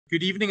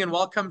Good evening and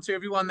welcome to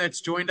everyone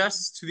that's joined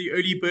us to the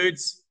early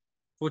birds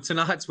for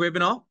tonight's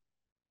webinar.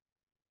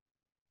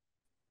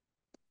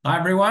 Hi,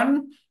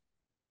 everyone.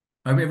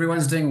 Hope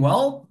everyone's doing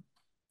well.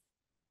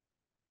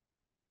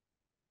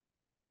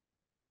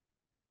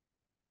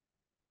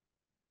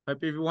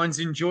 Hope everyone's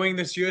enjoying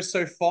this year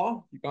so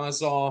far. You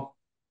guys are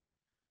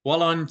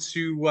well on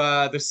to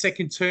the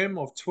second term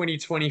of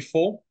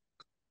 2024.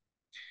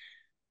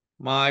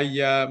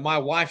 My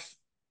wife,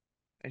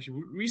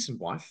 actually recent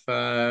wife,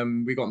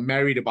 we got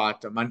married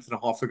about a month and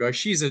a half ago.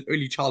 She's an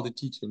early childhood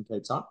teacher in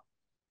Cape Town.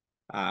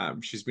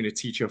 She's been a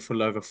teacher for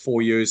over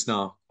 4 years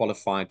now,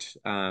 qualified.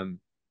 Yeah,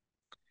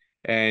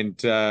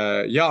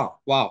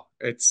 wow,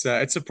 it's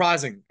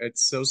surprising.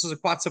 It's also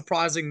quite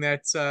surprising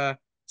that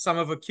some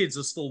of her kids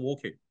are still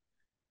walking.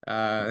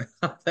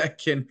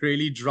 That can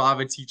really drive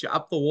a teacher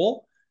up the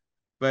wall.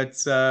 But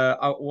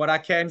what I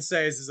can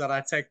say is that I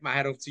take my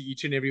hat off to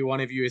each and every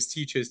one of you as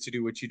teachers to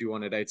do what you do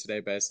on a day-to-day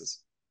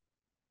basis.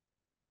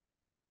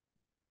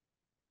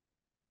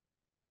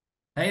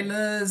 Hey,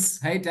 Liz.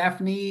 Hey,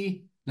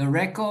 Daphne,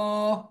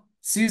 Loreco,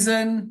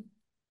 Susan.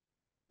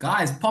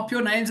 Guys, pop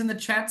your names in the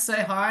chat.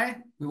 Say hi.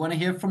 We want to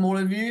hear from all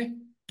of you.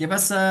 Give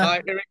us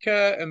Hi, a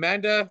Erica,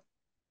 Amanda.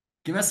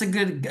 give us a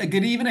good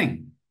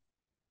evening.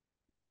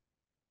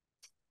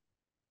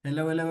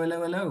 Hello, hello,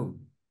 hello, hello.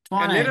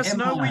 And let Twane, us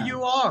know where you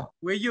Emma, are,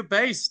 where you're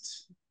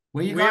based.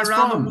 where you Where guys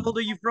around the world from?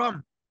 are you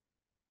from?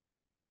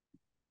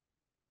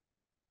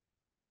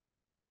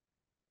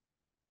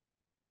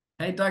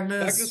 Hey,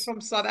 Douglas Douglas. from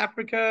South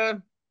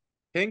Africa.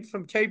 Henk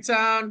from Cape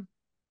Town.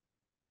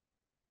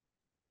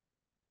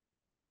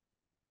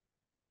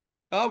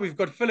 Oh, we've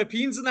got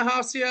Philippines in the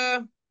house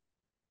here.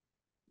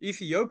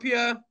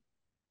 Ethiopia.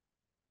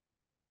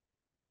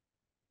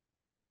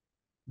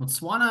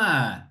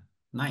 Botswana.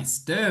 Nice.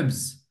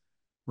 Durbs.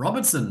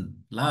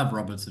 Robertson. Love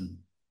Robertson.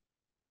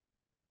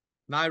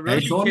 Hey,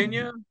 Nairobi,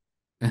 Kenya.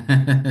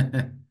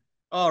 Sean.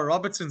 Oh,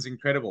 Robertson's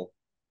incredible.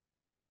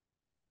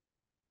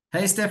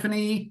 Hey,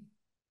 Stephanie.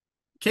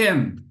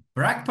 Kim,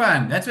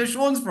 Brakpan. That's where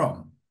Sean's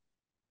from.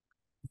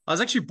 I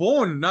was actually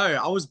born. No,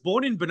 I was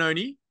born in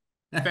Benoni.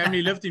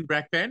 Family lived in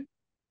Brakpan.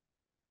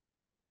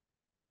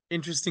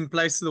 Interesting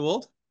place in the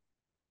world.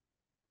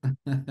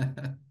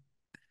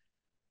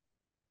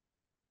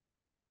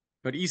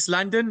 But East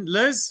London,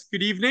 Liz,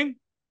 good evening.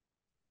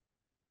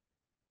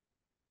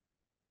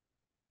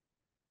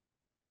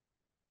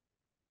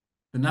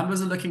 The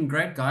numbers are looking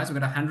great, guys. We've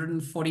got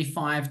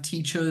 145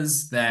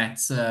 teachers that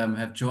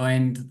have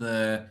joined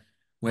the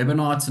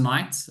webinar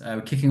tonight. We're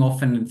kicking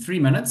off in 3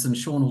 minutes, and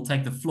Sean will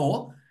take the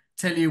floor,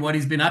 tell you what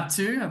he's been up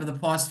to over the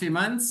past few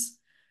months.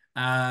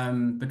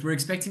 But we're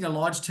expecting a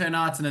large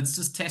turnout, and it's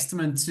just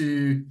testament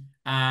to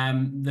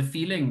the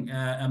feeling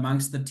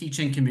amongst the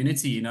teaching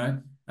community.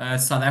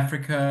 South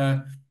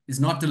Africa is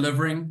not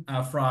delivering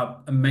for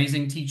our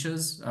amazing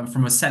teachers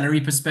from a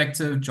salary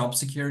perspective, job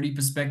security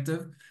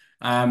perspective.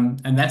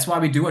 And that's why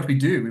we do what we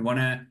do. We want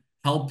to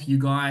help you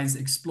guys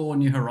explore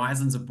new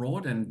horizons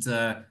abroad. And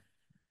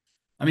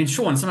I mean,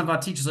 Sean, some of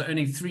our teachers are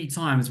earning 3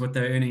 times what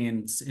they're earning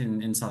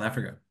in South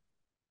Africa.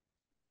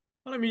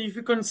 Well, I mean, if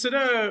you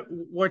consider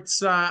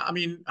what's, I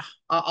mean,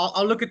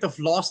 I'll look at the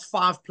last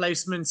 5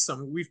 placements.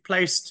 We've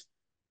placed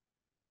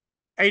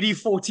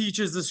 84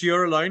 teachers this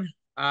year alone.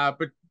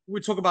 But we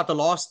talk about the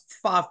last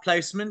 5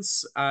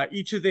 placements.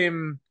 Each of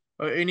them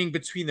are earning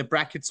between the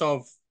brackets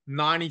of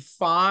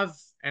 95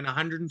 and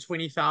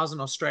 120,000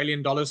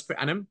 Australian dollars per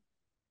annum.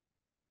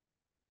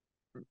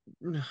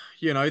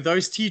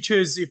 Those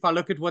teachers, if I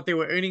look at what they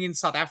were earning in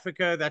South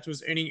Africa, that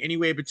was earning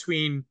anywhere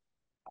between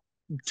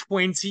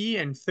 20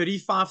 and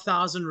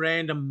 35,000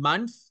 Rand a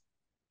month.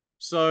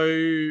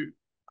 So,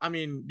 I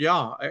mean,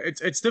 yeah,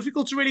 it's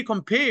difficult to really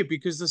compare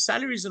because the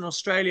salaries in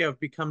Australia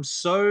have become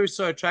so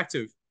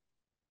attractive.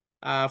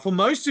 For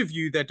most of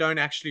you that don't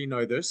actually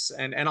know this,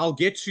 and I'll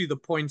get to the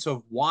point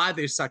of why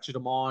there's such a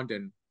demand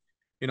and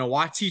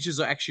why teachers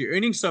are actually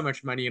earning so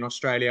much money in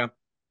Australia,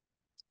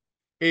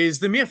 is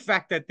the mere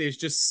fact that there's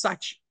just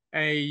such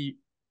a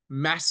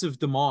massive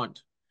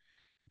demand.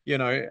 You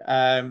know,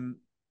 um,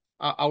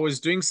 I was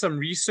doing some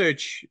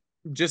research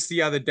just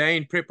the other day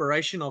in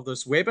preparation of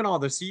this webinar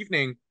this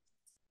evening,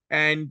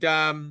 and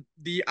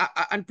the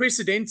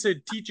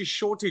unprecedented teacher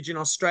shortage in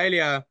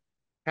Australia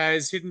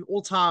has hit an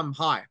all-time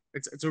high.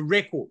 It's a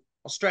record.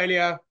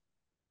 Australia,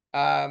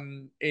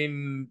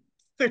 in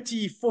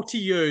 30, 40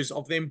 years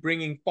of them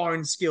bringing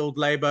foreign skilled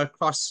labor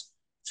across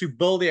to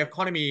build the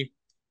economy,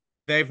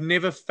 they've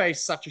never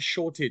faced such a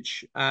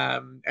shortage.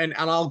 And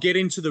I'll get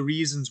into the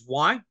reasons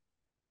why.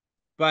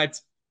 But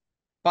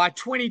by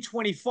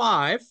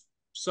 2025,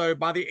 so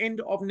by the end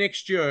of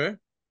next year,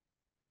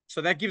 so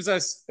that gives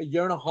us a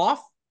year and a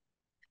half,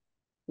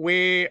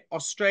 where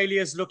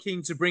Australia is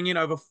looking to bring in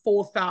over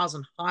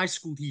 4,000 high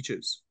school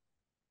teachers.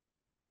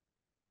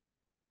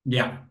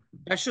 Yeah.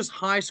 That's just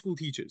high school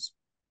teachers,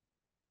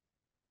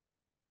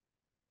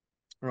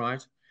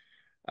 right?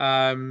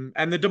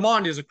 And the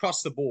demand is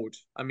across the board.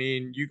 I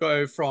mean, you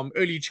go from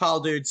early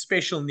childhood,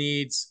 special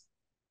needs,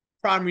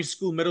 primary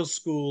school, middle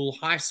school,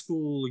 high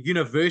school,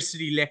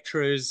 university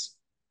lecturers,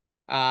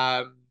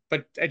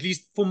 But at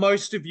least for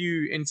most of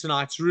you in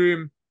tonight's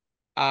room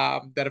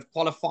that have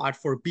qualified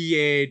for a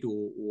BEd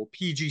or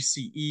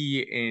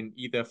PGCE in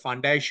either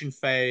foundation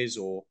phase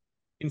or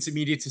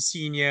intermediate to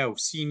senior or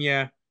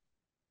senior,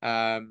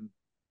 um,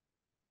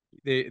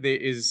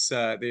 there's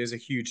a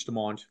huge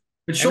demand,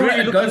 But and Sean,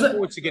 really looking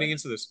forward to getting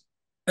into this.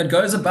 it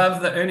goes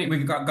above the earning.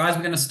 We've got guys.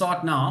 We're going to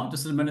start now.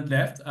 Just a minute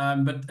left.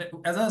 But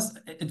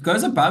it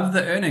goes above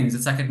the earnings.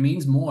 It's like it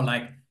means more.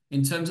 Like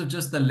in terms of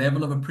just the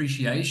level of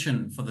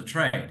appreciation for the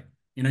trade.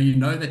 You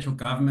know that your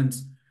government,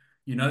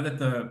 you know that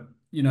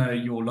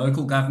your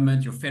local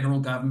government, your federal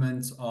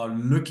government are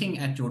looking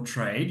at your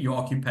trade, your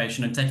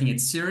occupation, and taking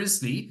it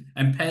seriously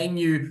and paying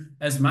you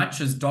as much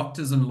as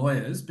doctors and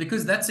lawyers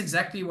because that's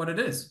exactly what it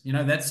is.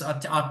 That's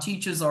our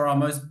teachers are our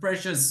most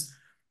precious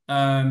they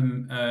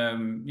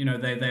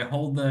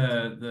hold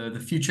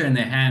the future in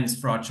their hands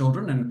for our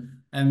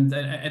children, and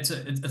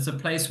it's a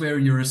place where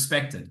you're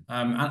respected.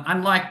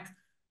 Unlike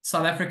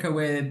South Africa,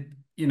 where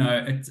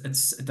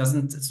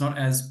it's not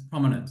as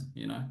prominent,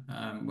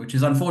 which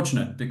is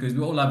unfortunate because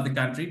we all love the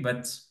country,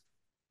 but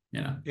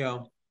Yeah,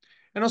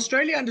 and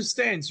Australia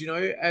understands,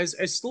 as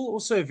still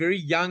also a very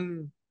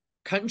young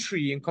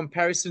country in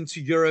comparison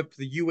to Europe,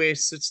 the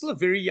US. It's still a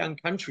very young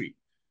country.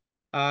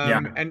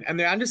 yeah. And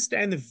they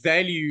understand the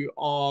value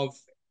of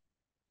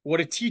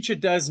what a teacher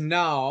does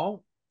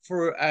now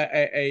for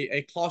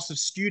a class of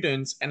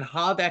students and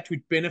how that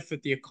would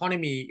benefit the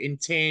economy in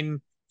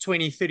 10,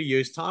 20, 30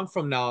 years time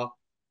from now.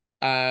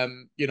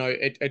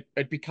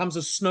 It becomes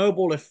a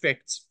snowball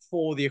effect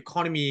for the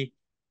economy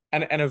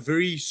and a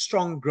very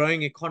strong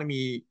growing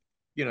economy,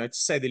 to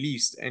say the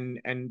least.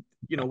 And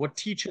what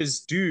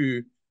teachers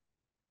do,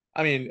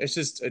 I mean, it's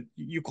just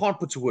you can't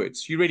put to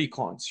words. You really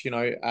can't.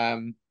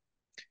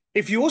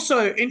 If you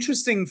also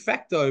interesting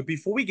fact though,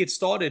 before we get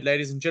started,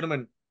 ladies and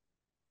gentlemen,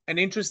 an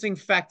interesting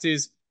fact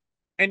is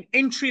an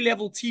entry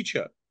level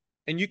teacher,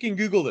 and you can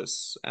Google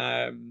this.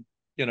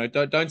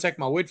 Don't take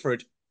my word for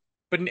it,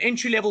 but an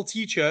entry level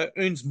teacher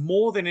earns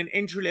more than an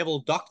entry level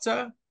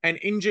doctor, an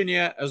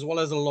engineer, as well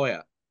as a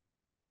lawyer.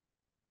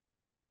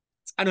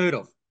 It's unheard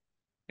of.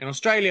 In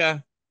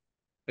Australia,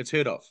 it's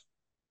heard of.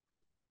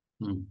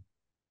 Hmm.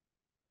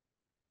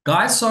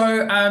 Guys,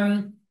 so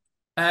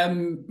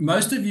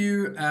most of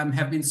you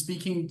have been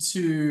speaking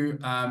to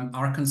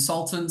our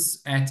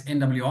consultants at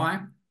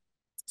NWI.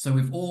 So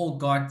we've all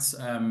got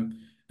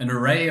an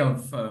array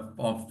of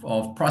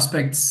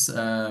prospects,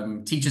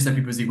 teachers that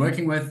we're busy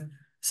working with.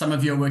 Some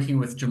of you are working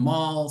with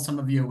Jamal. Some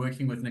of you are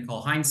working with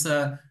Nicole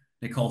Heinze,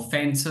 Nicole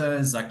Fenter,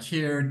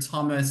 Zakir,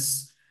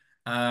 Thomas.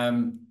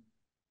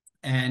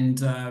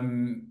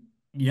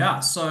 Yeah,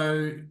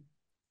 so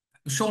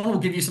Sean will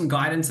give you some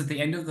guidance at the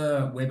end of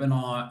the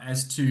webinar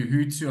as to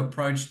who to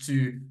approach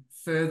to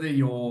further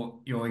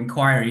your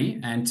inquiry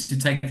and to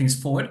take things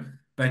forward.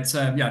 But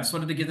yeah, I just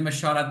wanted to give them a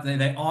shout out.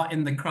 They are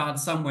in the crowd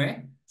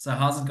somewhere. So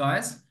how's it,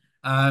 guys?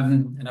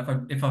 And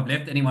if I've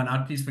left anyone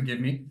out, please forgive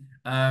me.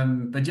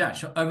 But yeah,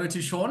 over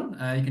to Sean.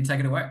 You can take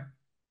it away.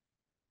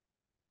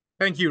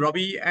 Thank you,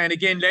 Robbie. And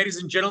again,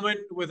 ladies and gentlemen,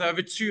 with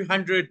over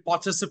 200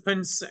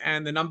 participants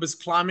and the numbers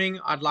climbing,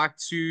 I'd like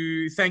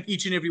to thank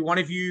each and every one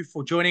of you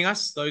for joining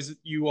us. Those of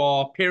you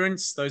are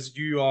parents, those of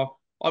you are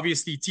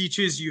obviously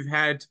teachers. You've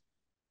had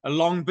a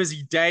long,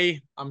 busy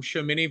day. I'm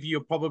sure many of you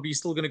are probably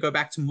still going to go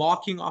back to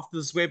marking after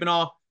this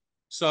webinar.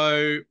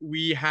 So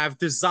we have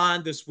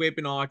designed this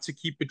webinar to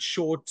keep it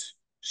short,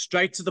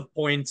 straight to the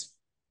point,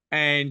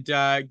 and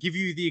give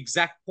you the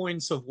exact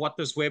points of what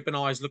this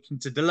webinar is looking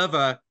to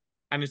deliver,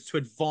 and it's to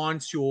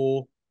advance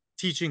your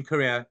teaching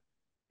career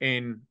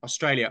in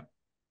Australia.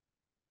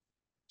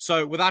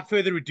 So without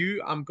further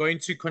ado, I'm going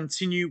to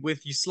continue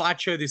with the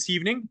slideshow this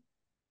evening,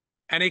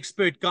 an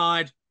expert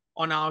guide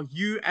on how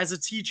you as a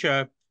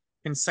teacher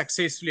can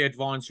successfully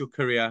advance your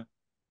career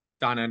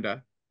down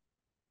under.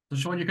 So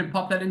Sean, you can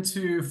pop that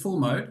into full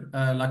mode,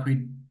 like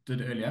we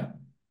did earlier.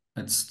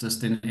 It's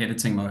just in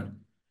editing mode.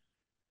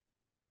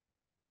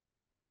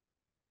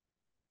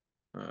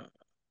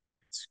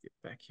 Let's get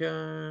back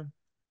here.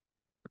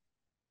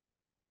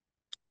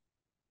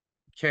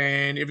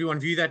 Can everyone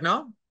view that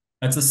now?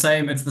 It's the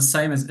same. It's the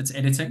same as it's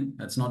editing.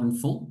 It's not in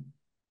full.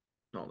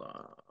 Hold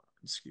on.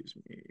 Excuse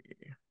me.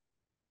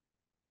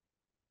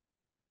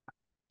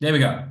 There we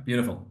go.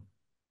 Beautiful.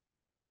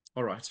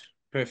 All right.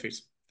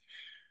 Perfect.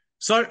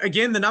 So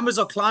again, the numbers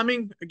are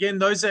climbing. Again,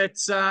 those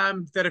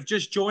that have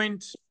just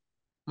joined,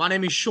 my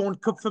name is Sean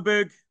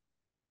Kupferberg.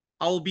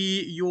 I'll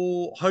be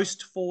your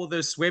host for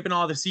this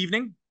webinar this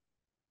evening.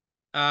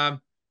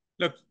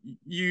 Look,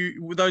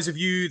 those of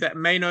you that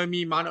may know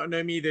me, might not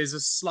know me, there's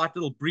a slight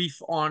little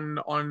brief on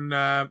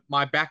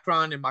my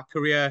background and my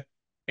career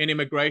in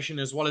immigration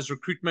as well as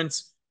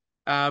recruitment.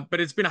 But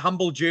it's been a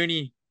humble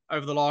journey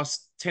over the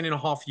last 10 and a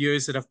half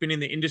years that I've been in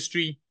the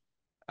industry.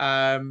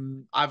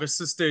 I've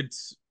assisted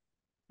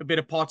a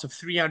better part of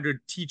 300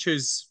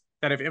 teachers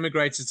that have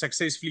immigrated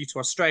successfully to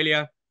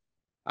Australia.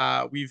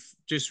 We've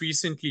just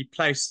recently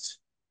placed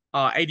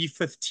our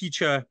 85th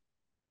teacher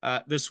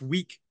this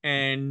week,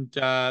 and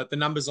the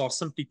numbers are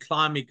simply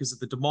climbing because of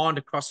the demand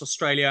across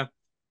Australia.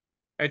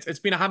 it's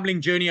been a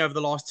humbling journey over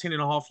the last 10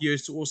 and a half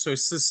years to also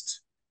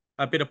assist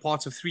a better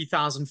part of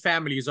 3,000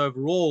 families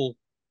overall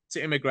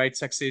to immigrate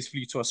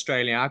successfully to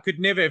Australia. I could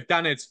never have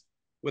done it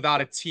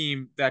without a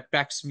team that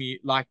backs me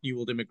like New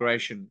World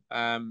Immigration.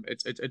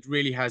 It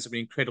really has been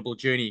an incredible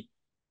journey.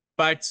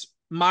 But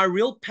my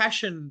real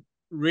passion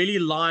really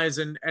lies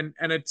and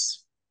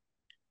it's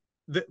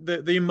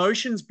the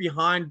emotions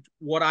behind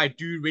what I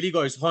do really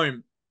goes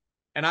home.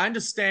 And I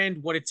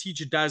understand what a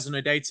teacher does on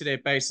a day-to-day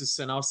basis.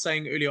 And I was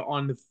saying earlier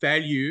on the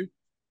value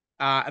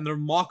and the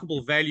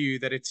remarkable value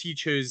that a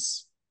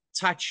teacher's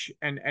touch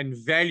and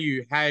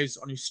value has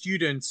on his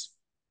students,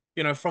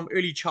 from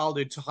early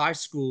childhood to high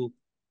school,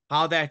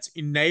 how that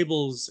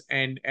enables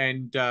and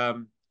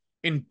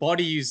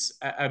embodies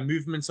a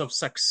movements of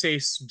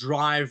success,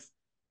 drive,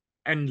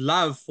 and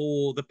love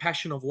for the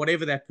passion of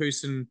whatever that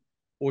person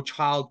or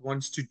child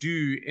wants to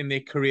do in their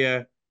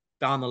career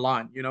down the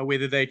line.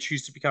 Whether they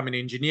choose to become an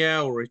engineer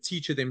or a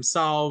teacher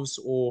themselves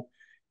or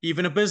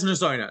even a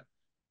business owner.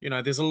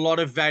 There's a lot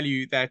of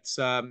value that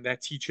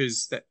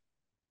teachers that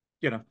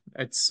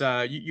it's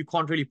you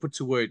can't really put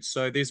to words.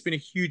 So there's been a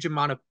huge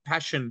amount of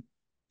passion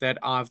that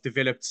I've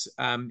developed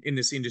in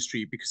this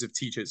industry because of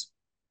teachers.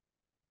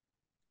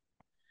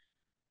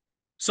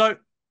 So,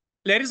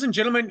 ladies and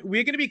gentlemen,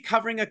 we're going to be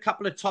covering a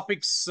couple of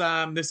topics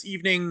this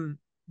evening,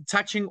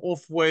 touching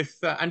off with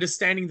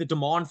understanding the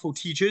demand for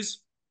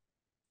teachers,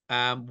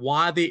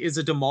 why there is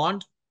a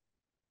demand.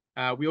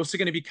 We're also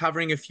going to be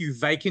covering a few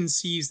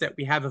vacancies that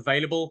we have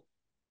available.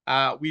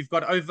 We've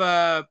got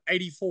over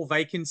 84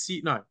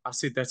 vacancies. No, I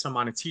said that's the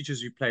amount of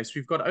teachers we place.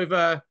 We've got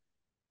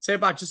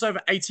just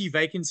over 80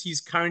 vacancies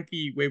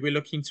currently where we're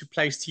looking to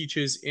place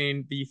teachers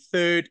in the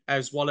third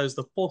as well as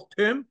the fourth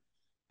term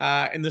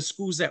in the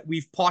schools that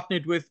we've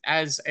partnered with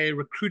as a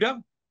recruiter.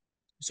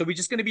 So we're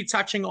just going to be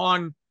touching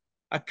on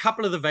a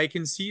couple of the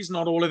vacancies,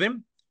 not all of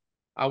them.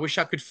 I wish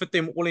I could fit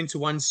them all into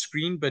one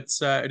screen, but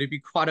it'd be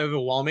quite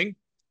overwhelming.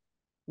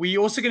 We're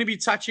also going to be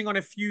touching on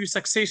a few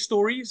success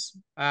stories,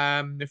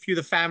 a few of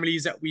the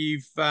families that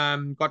we've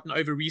gotten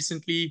over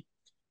recently.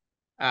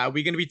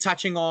 We're going to be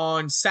touching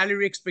on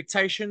salary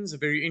expectations, a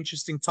very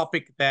interesting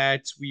topic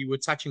that we were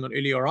touching on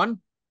earlier on.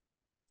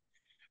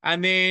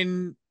 And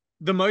then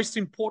the most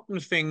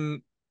important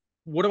thing,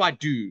 what do I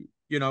do?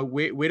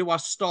 Where do I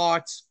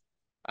start?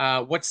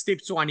 What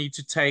steps do I need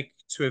to take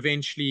to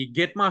eventually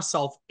get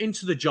myself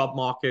into the job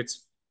market?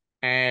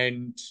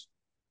 And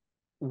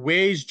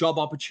where's job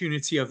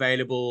opportunity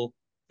available,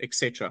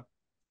 etc.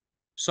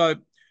 So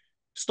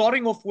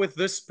starting off with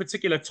this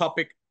particular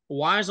topic,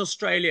 why is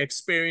Australia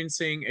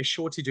experiencing a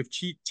shortage of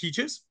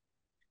teachers?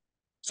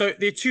 So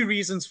there are two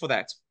reasons for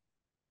that.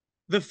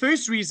 The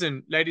first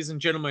reason, ladies and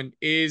gentlemen,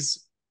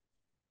 is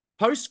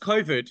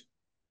post-COVID,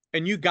 a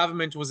new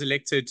government was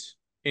elected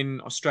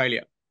in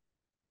Australia.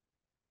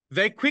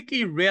 They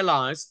quickly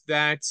realized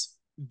that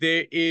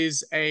there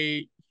is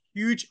a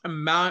huge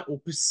amount or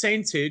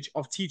percentage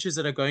of teachers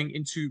that are going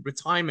into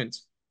retirement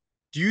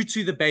due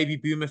to the baby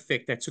boom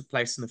effect that took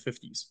place in the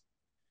 50s.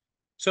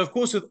 So, of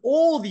course, with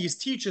all these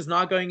teachers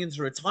now going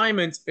into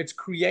retirement, it's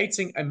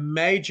creating a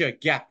major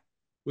gap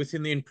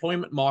within the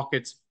employment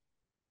market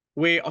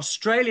where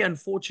Australia,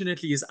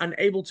 unfortunately, is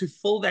unable to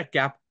fill that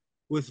gap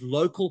with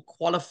local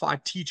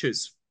qualified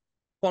teachers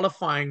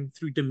qualifying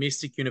through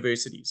domestic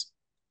universities.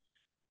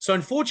 So,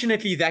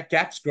 unfortunately, that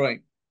gap's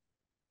growing.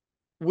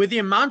 With the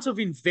amount of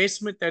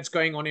investment that's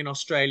going on in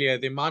Australia,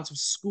 the amount of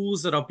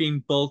schools that are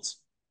being built,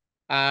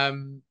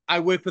 I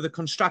work with a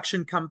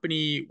construction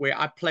company where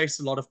I place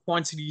a lot of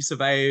quantity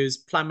surveyors,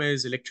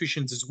 plumbers,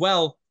 electricians as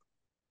well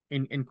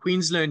in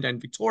Queensland and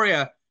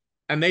Victoria,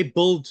 and they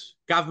build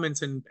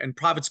government and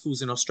private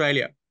schools in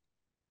Australia.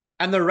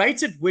 And the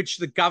rate at which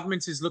the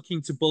government is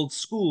looking to build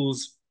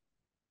schools,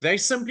 they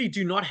simply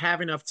do not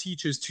have enough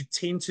teachers to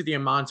tend to the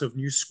amount of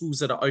new schools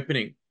that are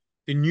opening,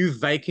 the new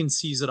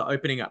vacancies that are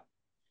opening up.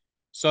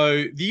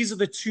 So these are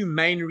the two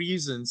main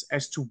reasons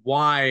as to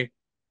why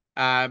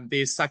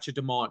there's such a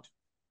demand.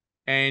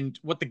 And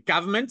what the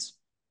government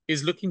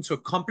is looking to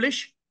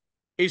accomplish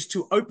is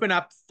to open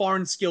up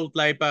foreign skilled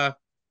labor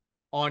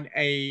on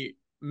a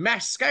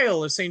mass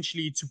scale,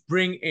 essentially, to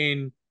bring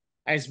in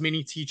as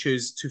many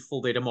teachers to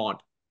fill their demand.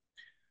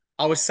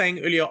 I was saying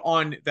earlier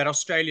on that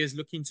Australia is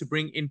looking to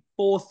bring in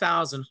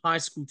 4,000 high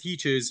school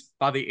teachers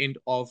by the end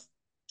of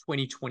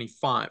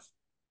 2025.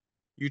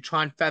 You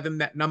try and fathom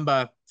that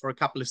number for a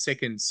couple of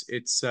seconds.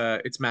 It's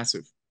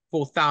massive.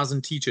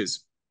 4,000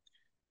 teachers.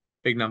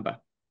 Big number.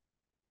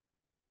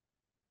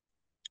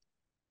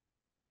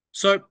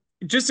 So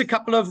just a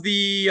couple of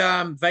the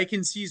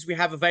vacancies we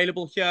have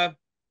available here.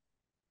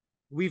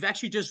 We've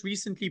actually just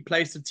recently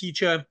placed a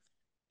teacher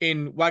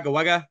in Wagga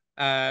Wagga.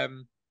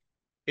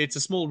 It's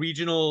a small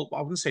regional,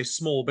 I wouldn't say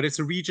small, but it's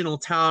a regional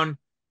town.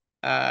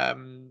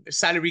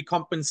 Salary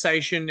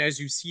compensation, as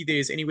you see,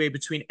 there's anywhere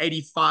between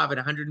 $85,000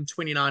 and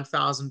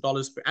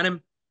 $129,000 per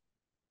annum.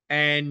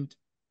 And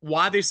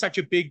why there's such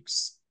a big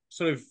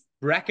sort of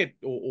bracket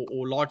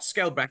or large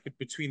scale bracket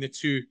between the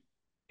two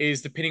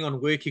is depending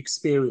on work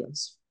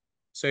experience.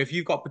 So if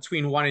you've got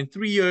between 1 and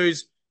 3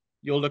 years,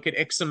 You'll look at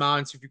X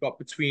amounts. If you've got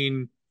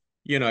between,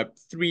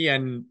 3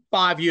 and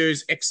 5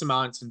 years, X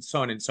amounts, and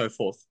so on and so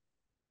forth.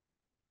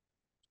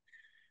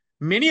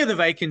 Many of the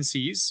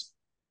vacancies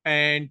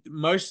and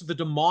most of the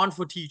demand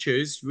for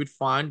teachers you would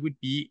find would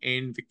be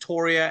in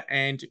Victoria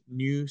and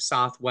New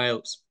South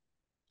Wales,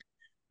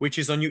 which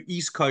is on your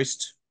east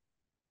coast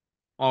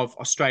of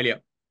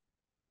Australia.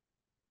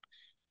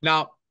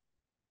 Now,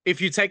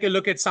 if you take a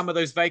look at some of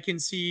those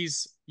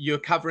vacancies, you're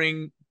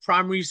covering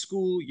primary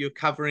school, you're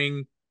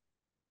covering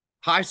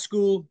high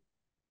school.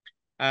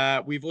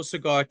 We've also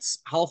got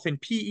health and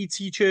PE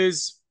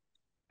teachers.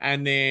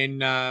 And then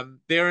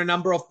there are a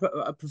number of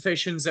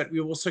professions that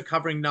we're also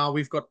covering now.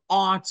 We've got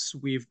arts,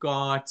 we've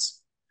got,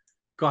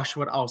 gosh,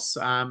 what else?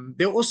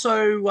 There are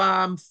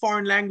also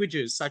foreign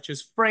languages such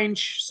as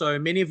French. So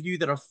many of you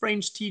that are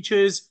French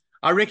teachers,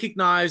 I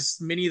recognize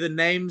many of the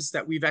names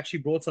that we've actually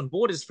brought on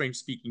board as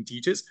French-speaking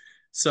teachers.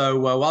 So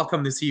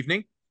welcome this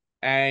evening.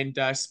 And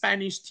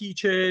Spanish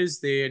teachers,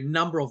 there are a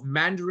number of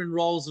Mandarin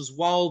roles as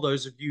well.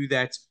 Those of you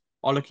that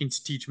are looking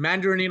to teach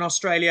Mandarin in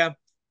Australia.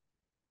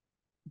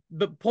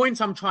 The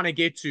point I'm trying to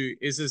get to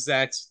is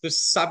that the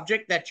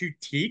subject that you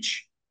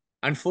teach,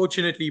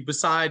 unfortunately,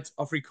 besides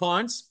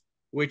Afrikaans,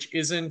 which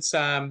isn't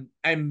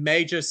a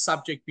major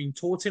subject being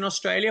taught in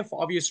Australia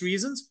for obvious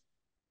reasons,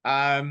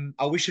 I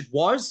wish it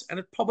was, and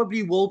it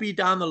probably will be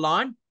down the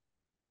line.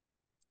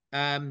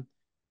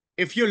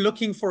 If you're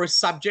looking for a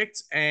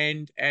subject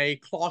and a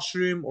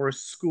classroom or a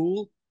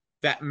school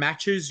that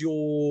matches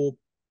your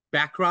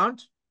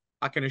background,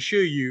 I can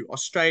assure you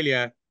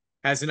Australia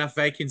has enough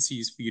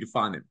vacancies for you to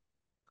find them.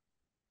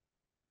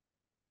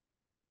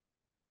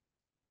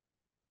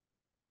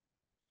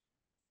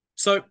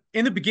 So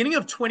in the beginning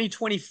of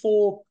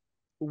 2024,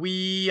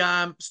 we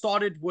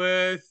started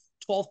with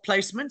 12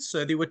 placements.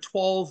 So there were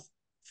 12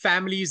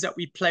 families that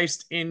we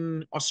placed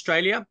in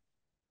Australia,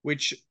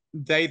 which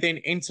they then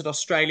entered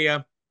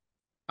Australia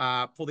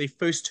for their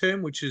first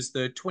term, which is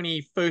the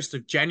 21st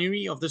of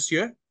January of this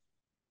year.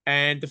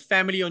 And the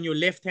family on your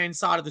left-hand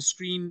side of the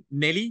screen,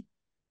 Nelly,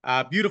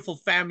 beautiful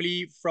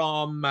family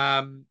from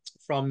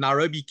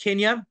Nairobi,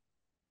 Kenya.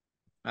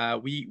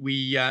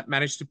 We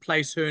managed to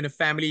place her in a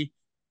family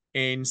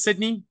in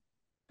Sydney.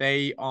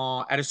 They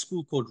are at a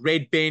school called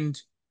Red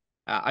Bend.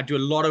 I do a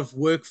lot of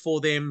work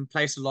for them,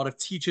 place a lot of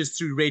teachers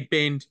through Red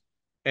Bend.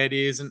 It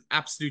is an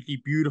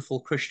absolutely beautiful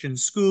Christian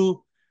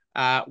school.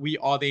 We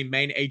are the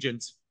main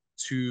agent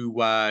to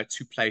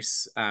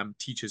place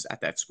teachers at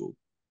that school.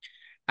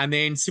 And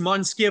then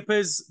Simon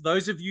Skippers,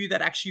 those of you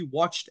that actually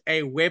watched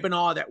a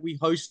webinar that we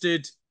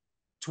hosted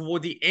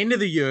toward the end of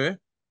the year,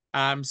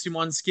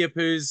 Simon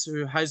Skippers,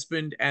 her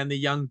husband and the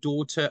young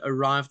daughter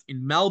arrived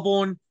in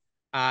Melbourne.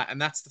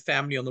 And that's the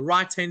family on the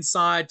right-hand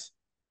side.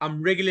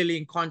 I'm regularly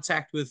in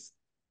contact with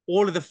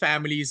all of the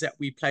families that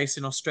we place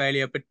in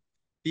Australia, but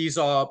these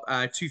are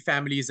two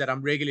families that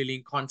I'm regularly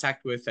in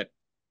contact with that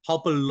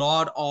help a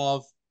lot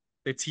of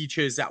the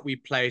teachers that we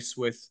place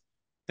with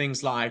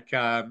things like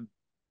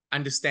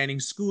understanding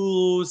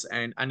schools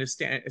and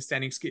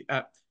understanding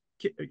the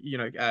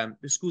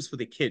schools for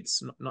their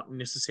kids, not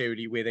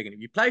necessarily where they're going to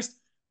be placed,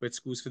 but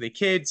schools for their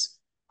kids.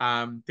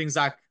 Things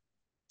like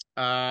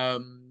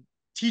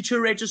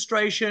teacher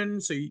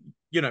registration. So,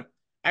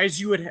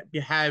 as you would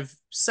have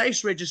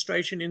SACE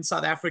registration in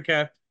South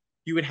Africa,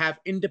 you would have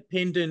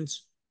independent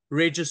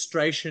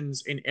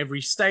registrations in every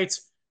state,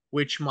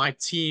 which my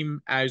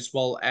team, as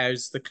well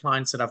as the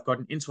clients that I've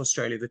gotten into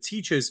Australia, the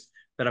teachers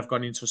that I've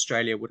gotten into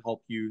Australia, would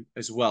help you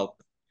as well.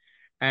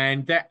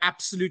 And they're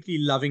absolutely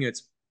loving it.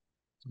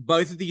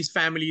 Both of these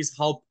families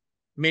help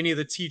many of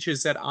the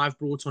teachers that I've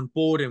brought on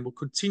board and will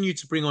continue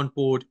to bring on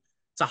board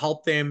to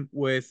help them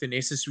with the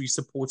necessary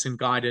support and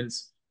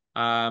guidance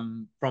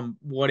from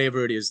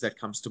whatever it is that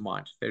comes to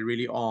mind. They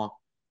really are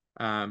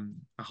a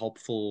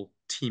helpful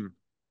team.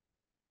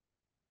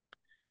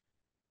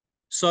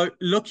 So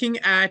looking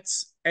at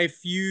a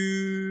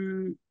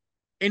few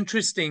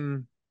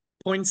interesting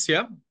points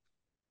here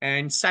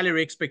and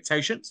salary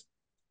expectations.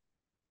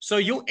 So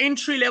your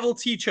entry-level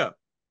teacher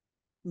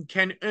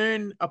can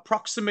earn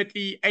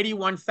approximately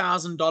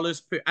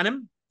 $81,000 per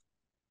annum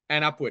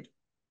and upward.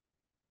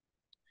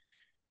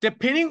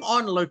 Depending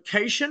on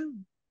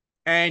location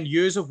and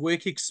years of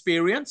work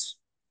experience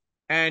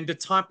and the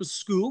type of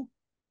school,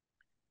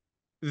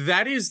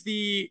 that is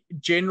the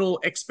general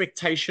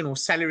expectation or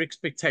salary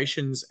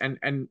expectations,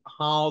 and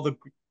how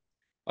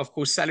of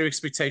course, salary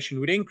expectation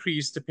would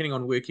increase depending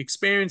on work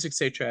experience,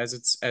 etc., as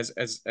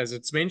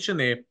it's mentioned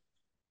there.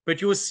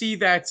 But you'll see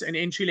that an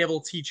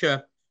entry-level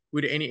teacher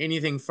would earn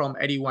anything from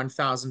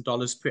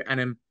 $81,000 per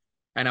annum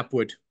and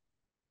upward.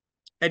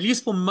 At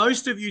least for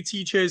most of you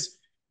teachers,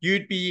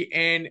 you'd be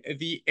in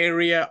the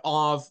area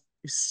of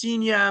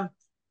senior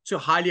to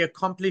highly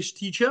accomplished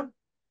teacher.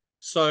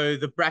 So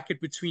the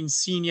bracket between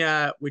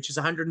senior, which is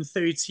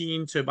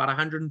 $113,000 to about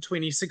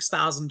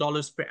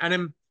 $126,000 per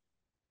annum.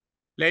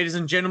 Ladies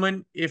and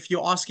gentlemen, if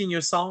you're asking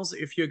yourselves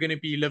if you're going to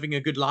be living a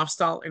good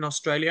lifestyle in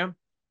Australia,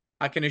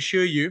 I can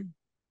assure you,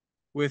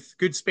 with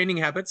good spending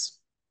habits,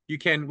 you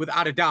can,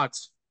 without a doubt,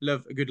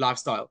 live a good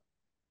lifestyle.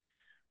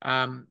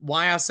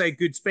 Why I say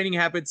good spending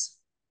habits,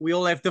 we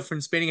all have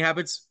different spending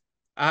habits.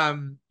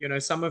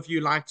 Some of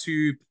you like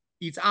to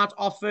eat out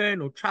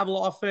often or travel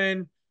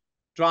often,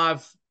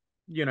 drive,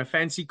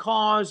 fancy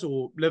cars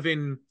or live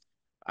in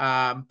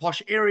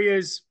posh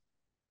areas.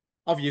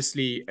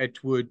 Obviously,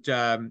 it would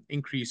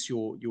increase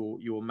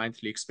your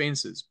monthly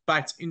expenses.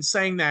 But in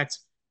saying that,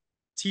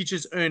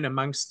 teachers earn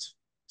amongst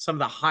some of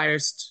the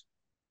highest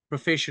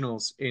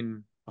professionals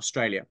in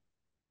Australia.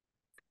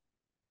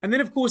 And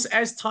then, of course,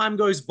 as time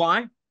goes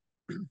by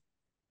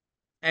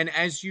and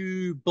as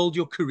you build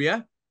your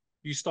career,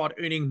 you start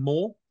earning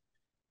more.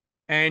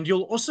 And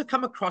you'll also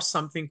come across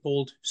something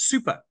called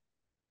super.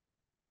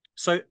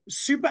 So,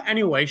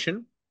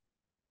 superannuation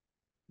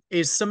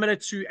is similar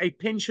to a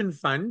pension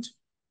fund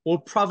or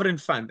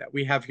provident fund that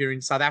we have here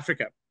in South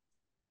Africa.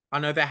 I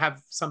know they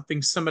have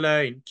something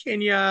similar in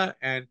Kenya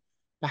and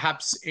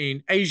perhaps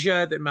in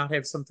Asia that might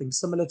have something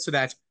similar to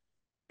that.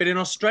 But in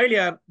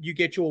Australia, you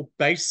get your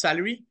base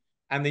salary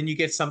and then you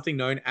get something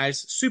known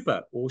as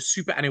super or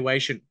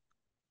superannuation.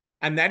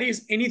 And that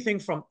is anything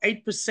from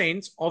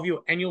 8% of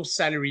your annual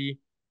salary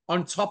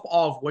on top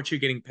of what you're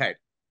getting paid.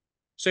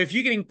 So if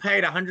you're getting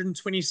paid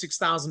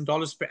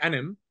 $126,000 per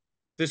annum,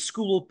 the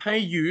school will pay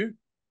you,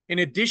 in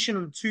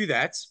addition to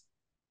that,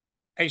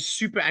 a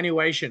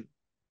superannuation,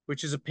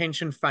 which is a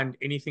pension fund,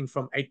 anything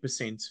from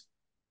 8%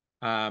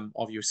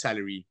 of your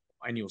salary,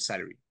 annual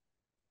salary.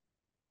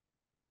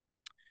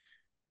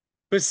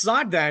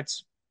 Beside that,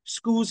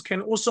 schools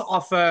can also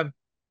offer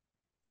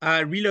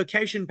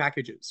relocation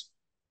packages.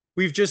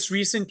 We've just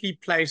recently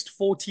placed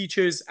 4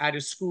 teachers at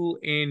a school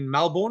in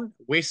Melbourne,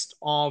 west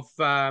of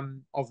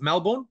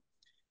Melbourne.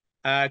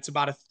 It's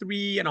about a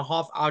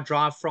 3.5-hour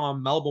drive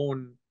from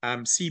Melbourne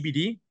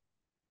CBD,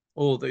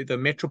 or the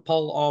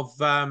metropole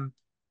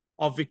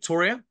of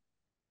Victoria.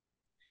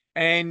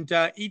 And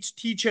each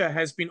teacher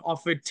has been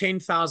offered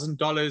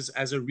 $10,000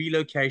 as a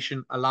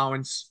relocation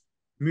allowance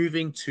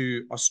moving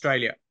to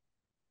Australia.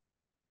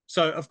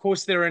 So, of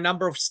course, there are a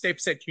number of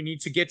steps that you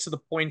need to get to the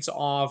point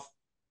of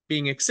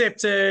being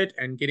accepted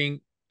and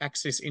getting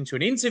access into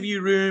an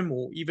interview room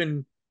or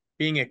even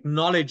being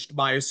acknowledged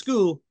by a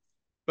school.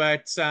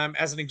 But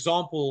as an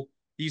example,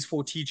 these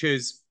 4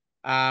 teachers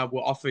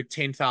were offered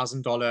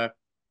 $10,000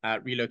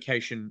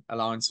 relocation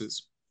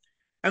allowances.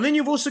 And then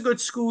you've also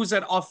got schools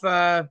that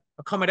offer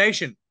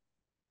accommodation.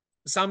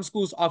 Some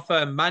schools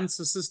offer months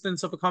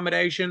assistance of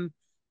accommodation.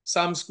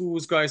 Some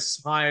schools go as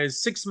high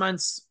as 6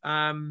 months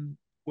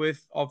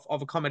worth of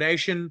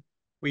accommodation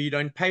where you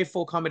don't pay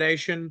for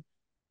accommodation.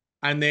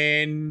 And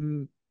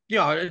then,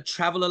 a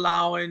travel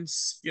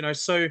allowance,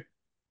 so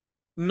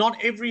not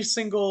every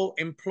single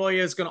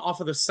employer is going to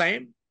offer the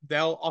same.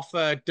 They'll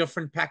offer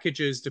different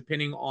packages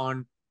depending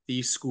on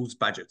the school's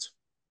budget.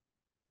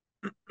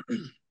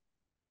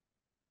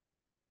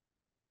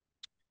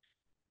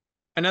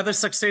 Another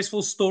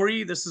successful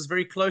story. This is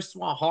very close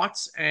to our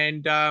hearts.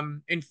 And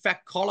in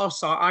fact,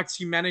 Carlos, our IT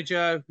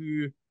manager,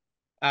 who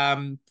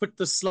put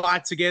the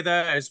slide together,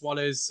 as well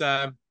as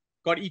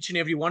got each and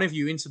every one of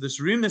you into this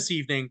room this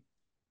evening,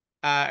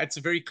 it's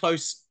a very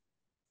close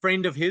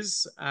friend of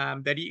his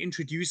that he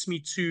introduced me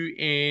to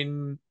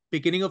in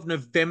beginning of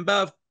November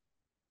of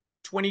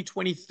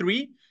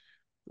 2023.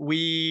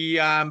 We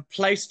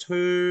placed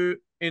her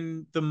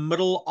in the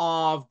middle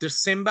of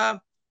December.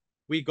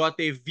 We got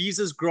their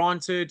visas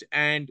granted,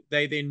 and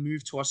they then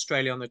moved to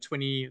Australia on the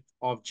 20th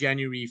of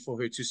January for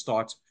her to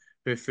start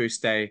her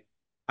first day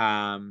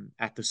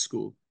at the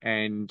school.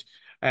 And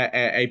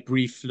a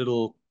brief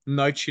little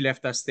note she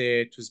left us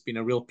there. It has been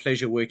a real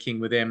pleasure working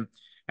with them.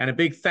 And a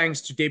big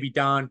thanks to Debbie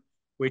Down,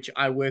 which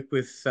I work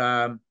with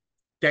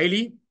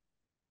daily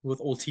with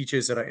all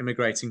teachers that are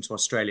immigrating to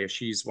Australia.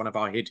 She's one of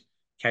our head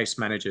case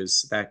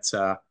managers that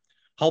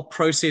help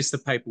process the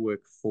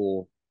paperwork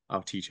for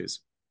our teachers.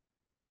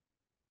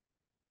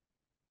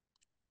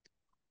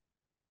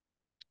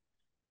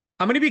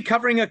 I'm going to be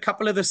covering a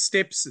couple of the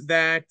steps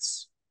that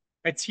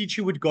a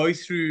teacher would go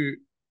through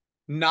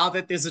now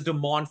that there's a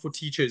demand for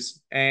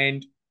teachers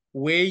and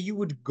where you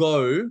would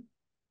go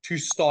to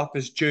start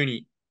this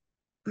journey.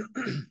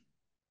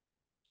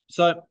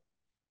 So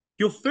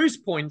your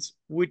first point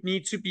would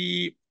need to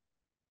be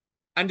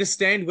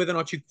understand whether or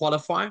not you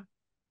qualify.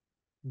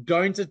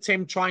 Don't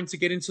attempt trying to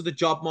get into the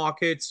job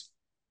market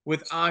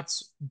without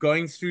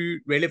going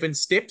through relevant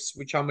steps,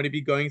 which I'm going to be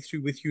going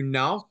through with you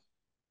now.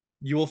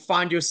 You will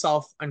find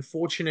yourself,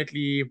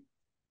 unfortunately,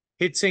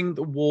 hitting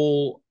the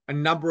wall a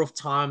number of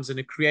times, and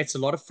it creates a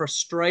lot of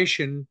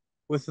frustration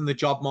within the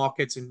job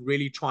market and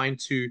really trying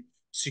to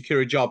secure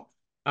a job.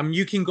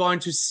 You can go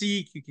into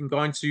Seek, you can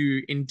go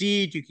into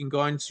Indeed, you can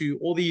go into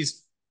all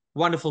these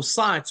wonderful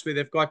sites where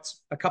they've got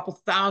a couple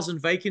thousand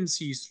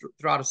vacancies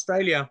throughout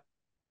Australia,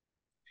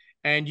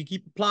 and you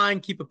keep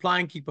applying,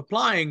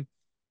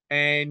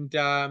 and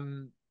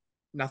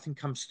nothing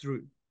comes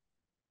through.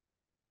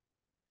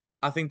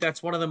 I think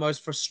that's one of the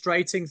most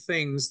frustrating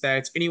things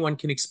that anyone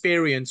can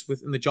experience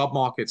within the job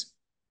market.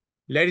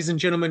 Ladies and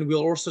gentlemen,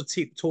 we'll also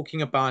keep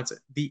talking about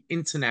the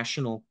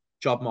international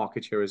job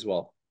market here as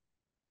well.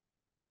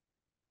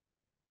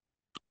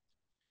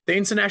 The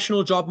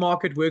international job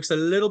market works a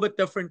little bit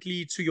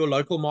differently to your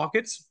local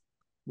markets,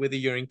 whether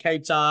you're in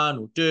Cape Town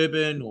or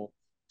Durban or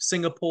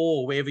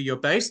Singapore or wherever you're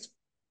based.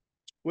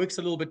 Works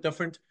a little bit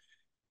different.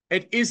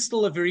 It is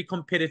still a very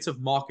competitive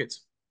market.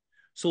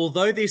 So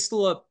although there's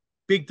still a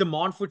big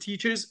demand for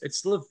teachers, it's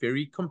still a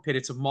very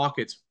competitive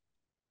market.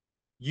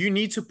 You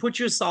need to put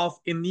yourself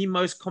in the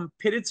most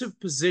competitive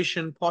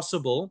position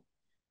possible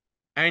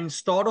and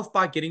start off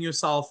by getting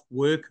yourself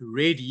work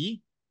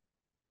ready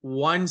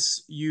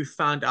once you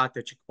found out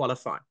that you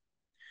qualify.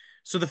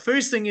 So the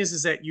first thing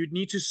is that you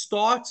need to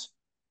start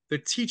the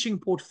teaching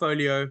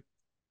portfolio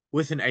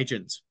with an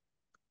agent.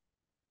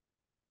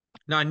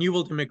 Now, New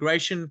World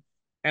Immigration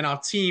and our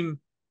team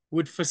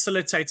would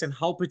facilitate and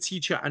help a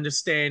teacher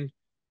understand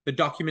the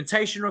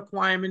documentation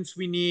requirements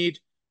we need,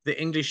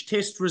 the English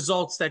test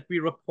results that we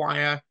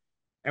require,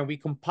 and we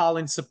compile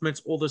and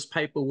submit all this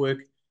paperwork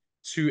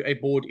to a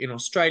board in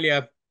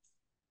Australia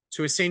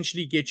to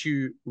essentially get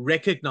you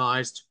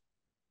recognized.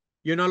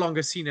 You're no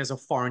longer seen as a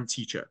foreign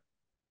teacher,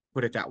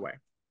 put it that way.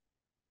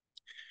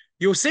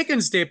 Your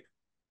second step,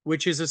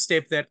 which is a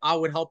step that I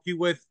would help you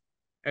with,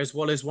 as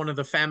well as one of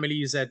the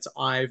families that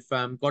I've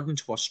gotten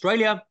to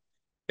Australia,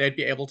 they'd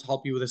be able to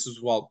help you with this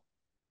as well.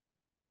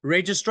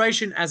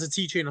 Registration as a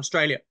teacher in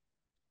Australia.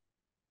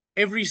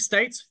 Every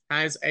state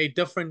has a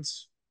different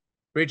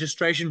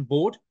registration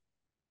board.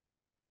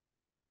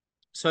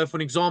 So for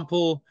an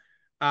example,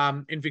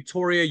 in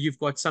Victoria, you've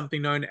got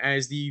something known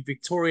as the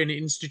Victorian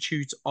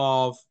Institute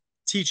of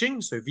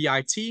Teaching, so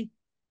VIT.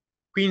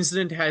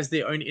 Queensland has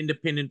their own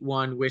independent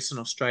one, Western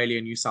Australia,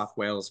 New South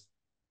Wales,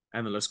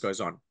 and the list goes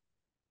on.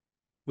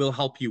 We'll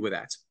help you with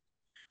that.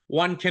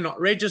 One cannot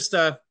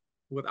register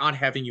without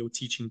having your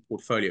teaching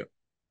portfolio.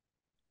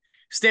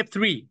 Step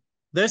 3,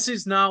 this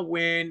is now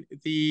when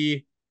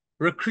the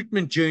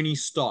recruitment journey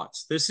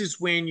starts. This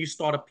is when you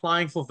start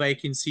applying for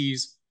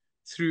vacancies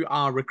through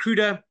our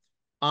recruiter.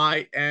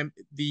 I am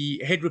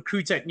the head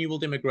recruiter at New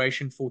World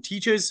Immigration for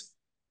teachers,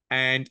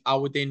 and I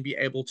would then be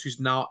able to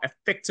now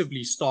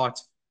effectively start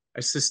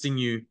assisting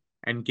you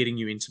and getting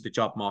you into the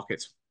job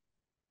market.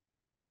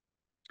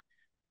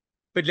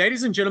 But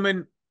ladies and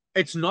gentlemen,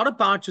 it's not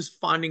about just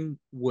finding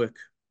work.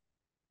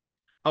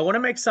 I want to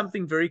make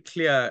something very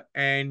clear.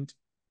 And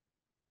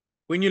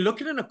when you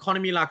look at an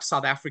economy like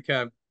South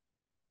Africa,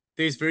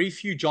 there's very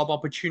few job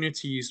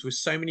opportunities with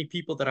so many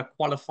people that are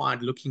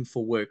qualified looking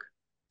for work.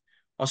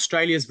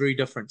 Australia is very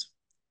different.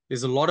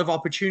 There's a lot of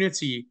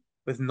opportunity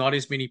with not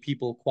as many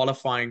people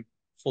qualifying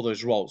for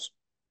those roles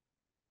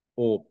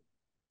or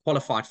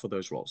qualified for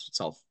those roles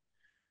itself.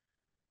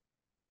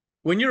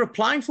 When you're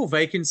applying for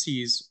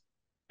vacancies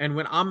and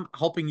when I'm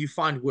helping you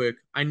find work,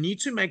 I need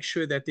to make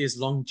sure that there's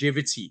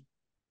longevity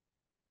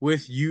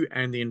with you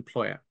and the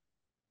employer.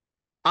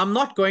 I'm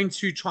not going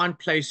to try and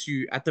place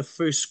you at the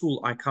first school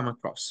I come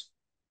across.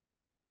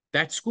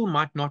 That school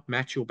might not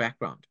match your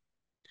background.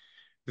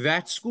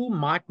 That school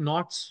might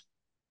not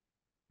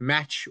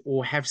match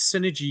or have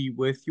synergy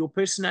with your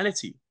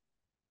personality.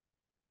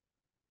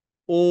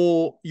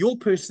 Or your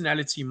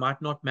personality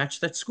might not match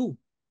that school.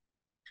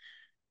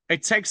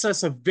 It takes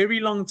us a very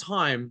long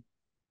time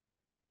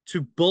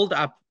to build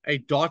up a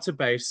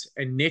database,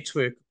 a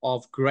network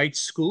of great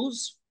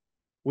schools,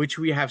 which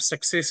we have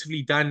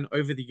successfully done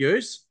over the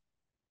years.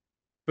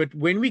 But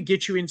when we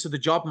get you into the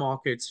job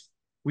market,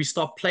 we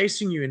start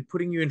placing you and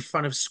putting you in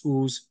front of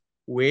schools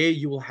where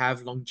you will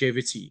have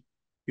longevity,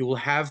 you will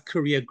have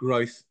career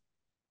growth,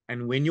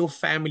 and when your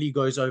family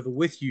goes over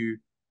with you,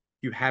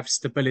 you have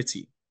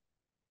stability.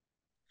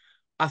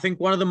 I think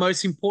one of the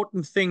most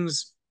important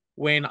things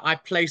when I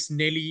placed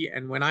Nelly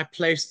and when I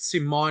placed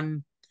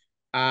Simon,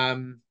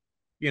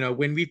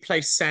 when we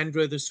placed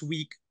Sandra this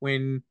week,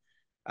 when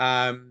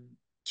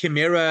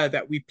Chimera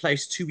that we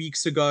placed 2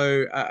 weeks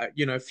ago,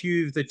 a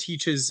few of the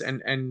teachers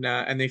and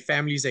their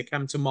families, they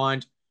come to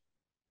mind.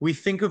 We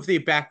think of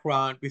their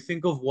background, we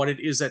think of what it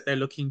is that they're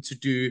looking to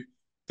do,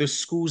 the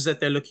schools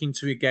that they're looking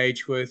to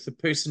engage with, the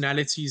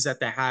personalities that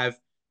they have,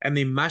 and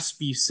there must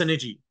be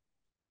synergy.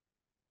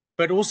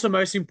 But also,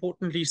 most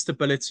importantly,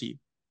 stability.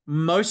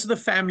 Most of the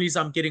families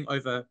I'm getting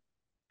over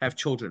have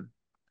children,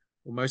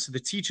 or most of the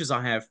teachers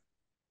I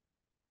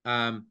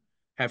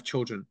have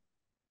children.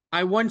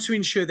 I want to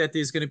ensure that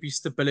there's going to be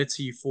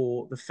stability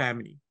for the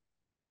family.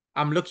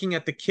 I'm looking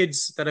at the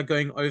kids that are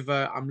going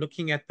over. I'm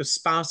looking at the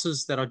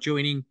spouses that are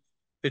joining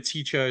the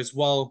teacher as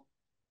well.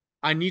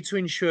 I need to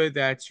ensure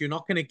that you're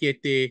not going to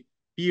get there,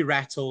 be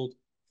rattled,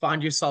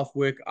 find yourself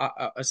work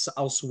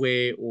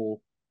elsewhere,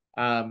 or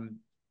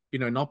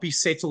not be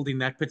settled in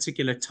that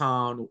particular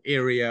town or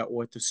area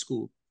or at the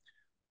school.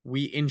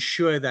 We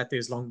ensure that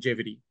there's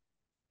longevity,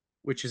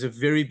 which is a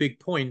very big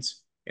point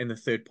in the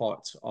third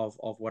part of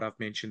what I've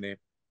mentioned there.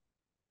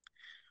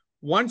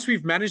 Once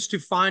we've managed to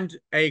find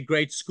a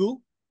great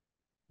school,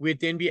 we'd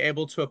then be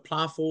able to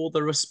apply for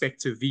the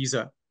respective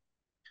visa.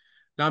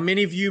 Now,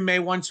 many of you may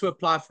want to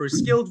apply for a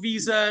skilled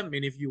visa.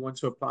 Many of you want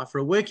to apply for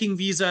a working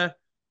visa.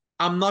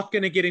 I'm not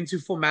going to get into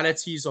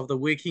formalities of the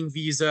working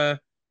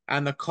visa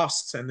and the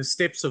costs and the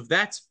steps of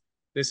that.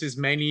 This is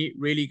mainly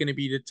really going to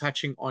be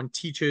touching on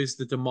teachers,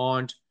 the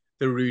demand,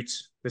 the route,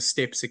 the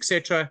steps,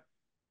 etc.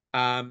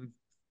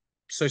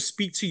 So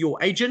speak to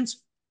your agent,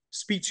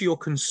 speak to your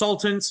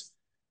consultant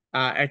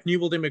at New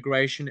World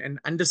Immigration, and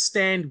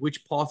understand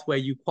which pathway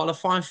you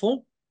qualify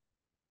for.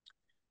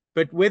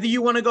 But whether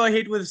you want to go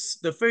ahead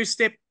with the first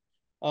step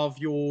of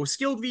your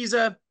skilled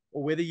visa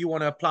or whether you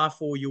want to apply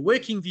for your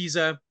working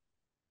visa,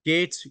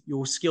 get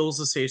your skills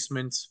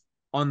assessment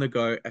on the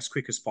go as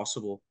quick as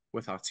possible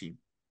with our team.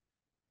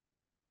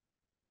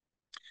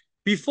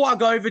 Before I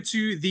go over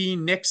to the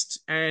next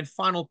and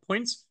final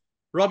point,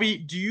 Robbie,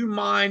 do you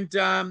mind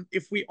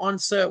if we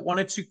answer one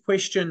or two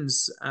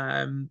questions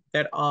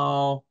that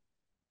our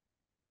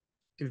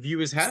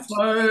viewers have?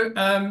 So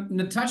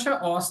Natasha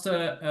asked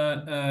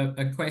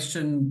a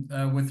question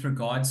with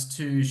regards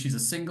to she's a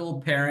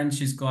single parent.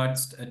 She's got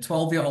a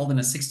 12-year-old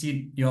and a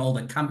 60-year-old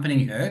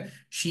accompanying her.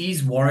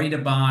 She's worried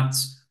about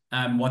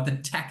what the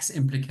tax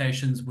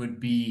implications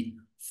would be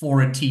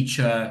for a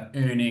teacher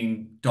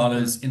earning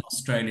dollars in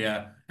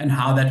Australia and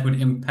how that would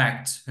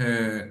impact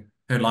her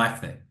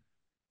life there.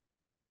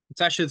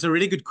 Natasha, it's a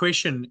really good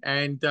question.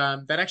 And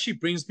that actually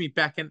brings me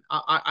back. And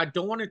I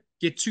don't want to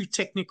get too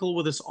technical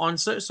with this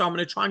answer. So I'm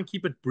going to try and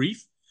keep it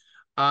brief.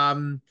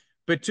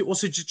 But to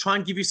also just try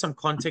and give you some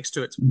context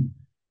to it.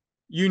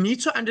 You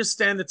need to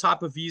understand the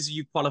type of visa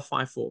you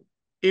qualify for.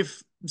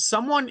 If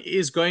someone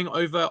is going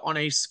over on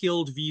a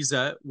skilled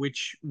visa,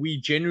 which we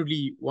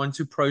generally want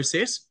to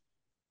process,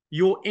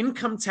 your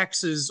income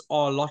taxes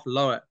are a lot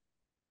lower.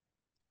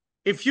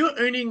 If you're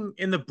earning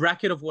in the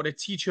bracket of what a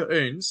teacher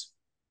earns,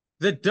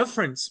 the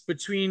difference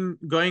between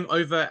going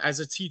over as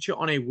a teacher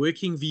on a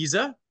working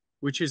visa,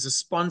 which is a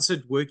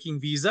sponsored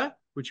working visa,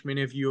 which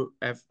many of you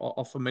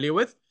are familiar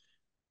with,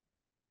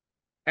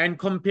 and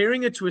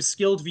comparing it to a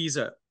skilled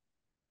visa,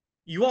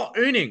 you are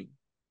earning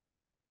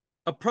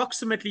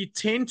approximately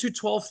 $10,000 to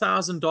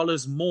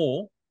 $12,000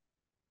 more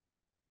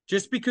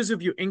just because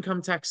of your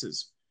income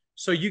taxes.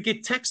 So you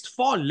get taxed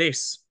far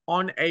less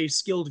on a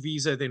skilled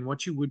visa than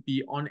what you would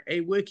be on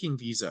a working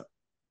visa.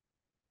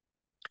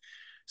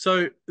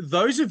 So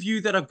those of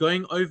you that are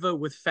going over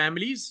with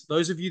families,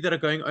 those of you that are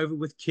going over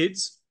with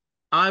kids,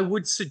 I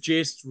would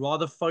suggest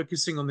rather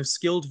focusing on the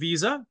skilled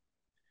visa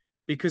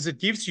because it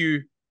gives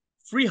you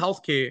free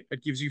healthcare,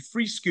 it gives you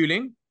free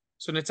schooling.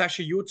 So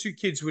Natasha, your two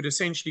kids would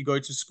essentially go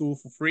to school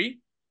for free.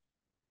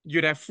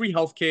 You'd have free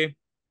healthcare.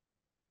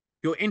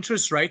 Your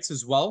interest rates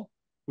as well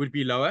would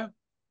be lower.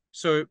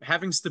 So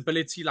having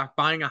stability like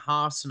buying a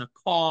house and a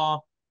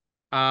car,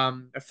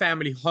 a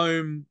family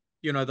home,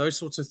 those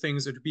sorts of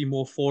things, it would be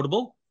more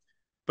affordable.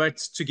 But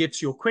to get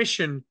to your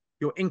question,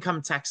 your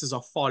income taxes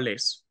are far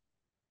less.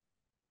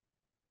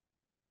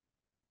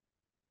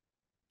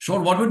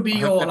 Sean, what would be I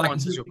hope your that like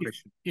answers your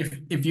question.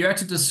 if you had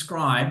to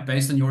describe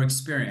based on your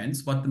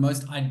experience what the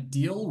most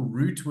ideal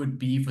route would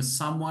be for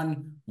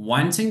someone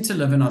wanting to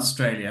live in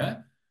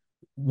Australia,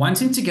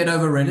 wanting to get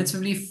over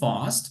relatively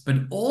fast, but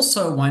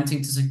also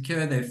wanting to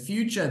secure their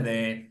future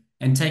there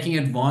and taking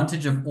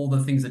advantage of all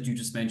the things that you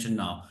just mentioned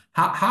now.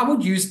 How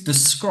would you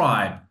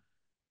describe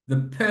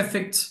the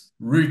perfect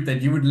route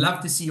that you would love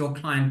to see your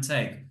client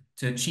take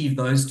to achieve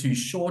those two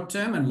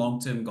short-term and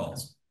long-term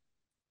goals?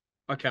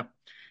 Okay.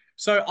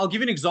 So I'll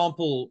give you an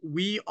example.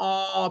 We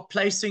are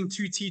placing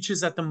two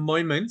teachers at the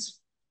moment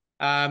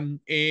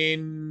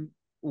in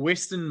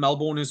Western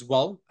Melbourne as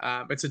well.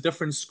 It's a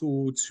different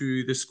school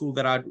to the school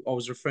that I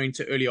was referring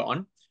to earlier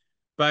on.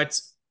 But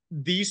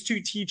these two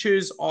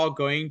teachers are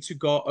going to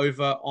go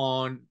over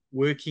on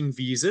working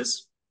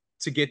visas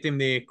to get them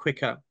there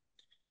quicker.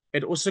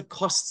 It also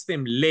costs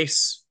them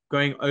less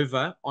going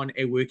over on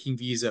a working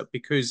visa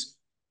because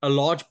a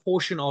large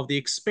portion of the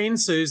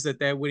expenses that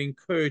they would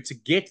incur to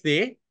get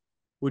there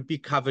would be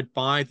covered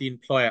by the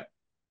employer.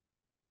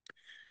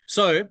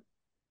 So,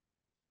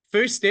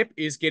 first step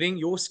is getting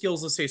your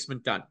skills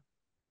assessment done.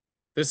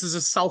 This is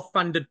a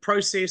self-funded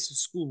process. A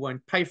school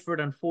won't pay for it,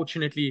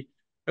 unfortunately.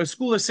 A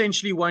school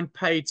essentially won't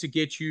pay to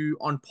get you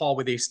on par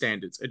with their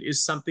standards. It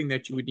is something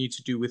that you would need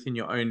to do within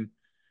your own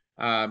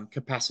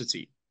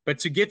capacity. But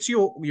to get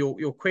to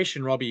your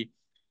question, Robbie,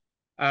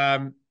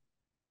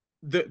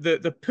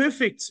 the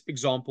perfect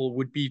example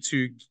would be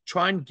to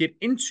try and get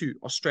into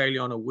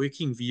Australia on a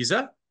working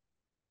visa,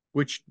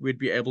 which we'd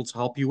be able to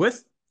help you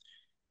with.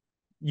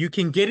 You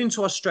can get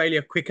into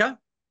Australia quicker.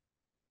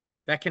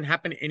 That can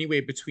happen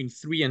anywhere between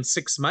 3 and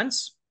 6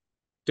 months,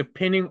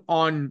 depending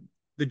on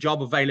the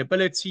job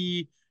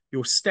availability,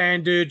 your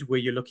standard, where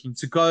you're looking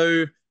to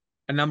go,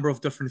 a number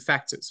of different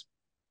factors.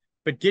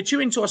 But get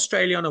you into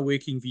Australia on a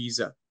working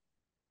visa.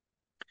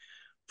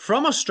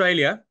 From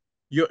Australia,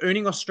 you're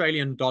earning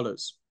Australian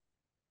dollars.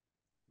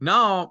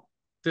 Now,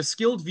 the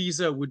skilled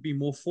visa would be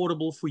more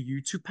affordable for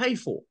you to pay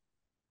for.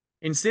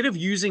 Instead of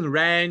using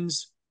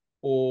rands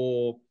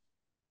or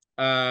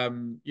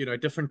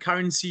different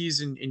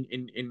currencies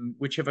in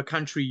whichever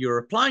country you're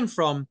applying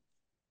from,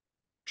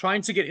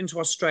 trying to get into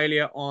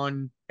Australia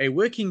on a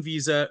working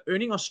visa,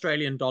 earning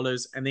Australian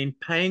dollars, and then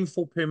paying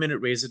for permanent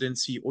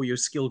residency or your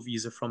skilled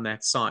visa from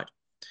that side,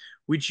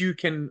 which I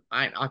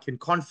can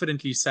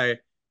confidently say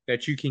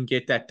that you can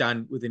get that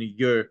done within a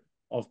year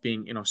of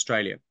being in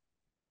Australia.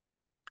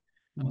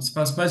 I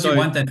suppose you So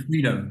want that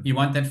freedom. You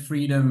want that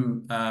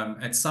freedom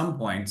at some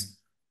point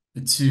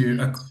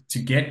to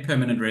get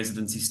permanent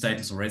residency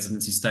status or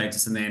residency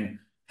status, and then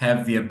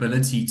have the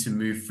ability to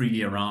move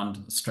freely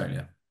around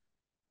Australia.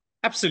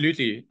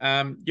 absolutely.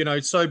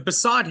 So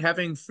beside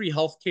having free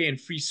healthcare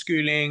and free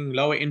schooling,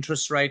 lower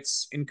interest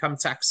rates, income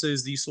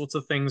taxes, these sorts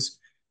of things,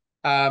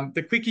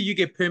 the quicker you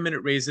get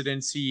permanent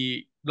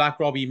residency, like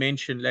Robbie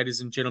mentioned, ladies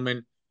and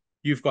gentlemen,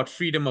 you've got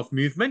freedom of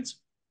movement.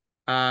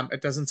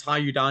 It doesn't tie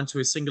you down to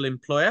a single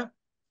employer,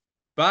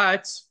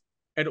 but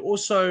it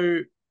also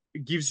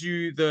gives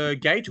you the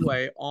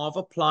gateway of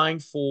applying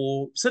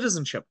for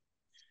citizenship,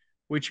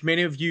 which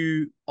many of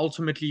you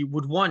ultimately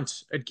would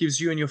want. It gives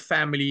you and your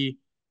family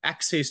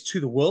access to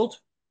the world,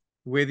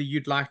 whether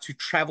you'd like to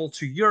travel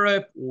to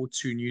Europe or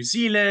to New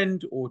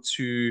Zealand or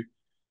to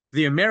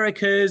the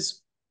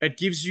Americas. It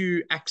gives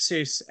you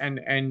access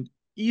and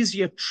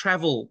easier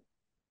travel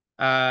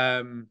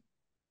um,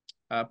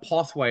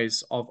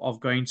 pathways of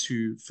going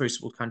to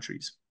first world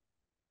countries.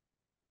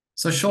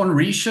 So Sean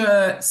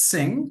Risha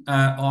Singh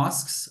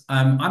asks,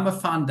 I'm a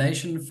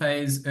foundation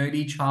phase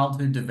early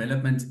childhood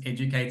development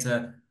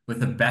educator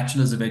with a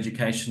bachelor's of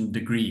education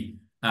degree.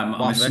 I'm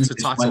Wow, that's assuming a if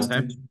she title, wants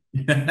huh?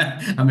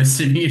 to, I'm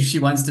assuming if she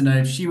wants to know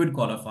if she would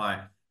qualify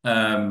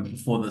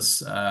for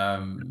this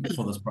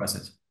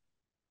process.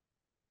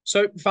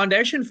 So,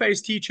 foundation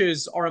phase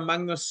teachers are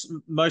among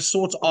the most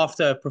sought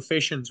after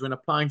professions when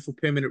applying for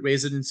permanent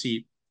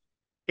residency.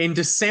 In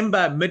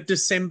December, mid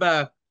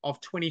December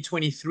of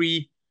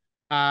 2023,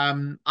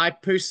 I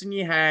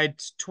personally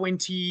had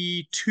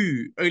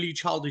 22 early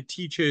childhood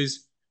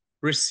teachers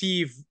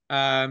receive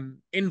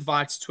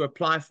invites to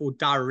apply for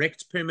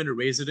direct permanent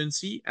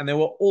residency, and they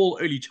were all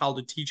early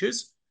childhood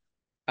teachers.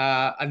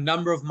 A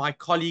number of my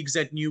colleagues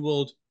at New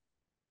World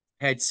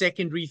had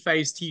secondary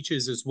phase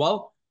teachers as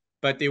well,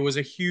 but there was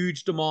a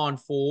huge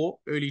demand for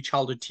early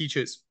childhood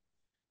teachers.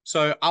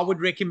 So I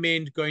would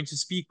recommend going to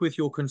speak with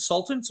your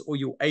consultant or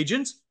your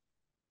agent,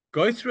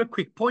 go through a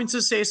quick points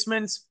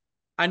assessment,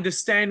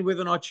 understand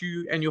whether or not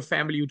you and your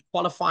family would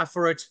qualify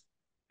for it,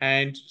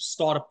 and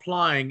start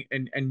applying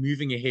and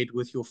moving ahead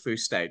with your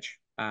first stage,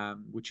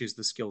 which is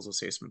the skills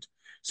assessment.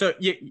 So,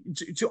 yeah,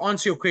 to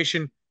answer your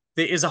question,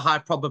 there is a high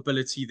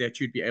probability that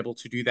you'd be able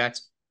to do that,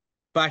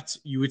 but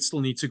you would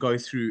still need to go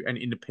through an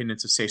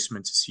independent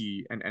assessment to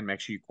see and make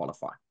sure you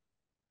qualify.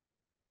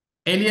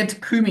 Elliot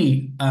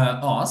Kumi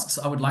asks,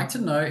 I would like to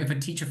know if a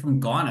teacher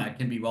from Ghana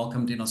can be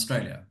welcomed in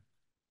Australia.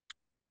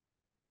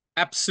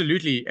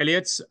 Absolutely,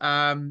 Elliot.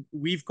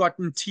 We've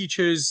gotten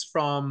teachers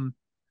from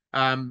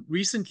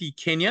recently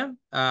Kenya.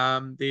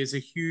 There's a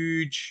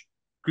huge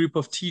group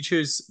of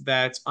teachers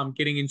that I'm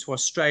getting into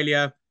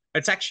Australia.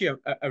 It's actually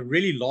a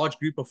really large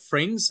group of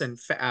friends and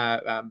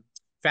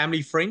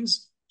family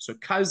friends, so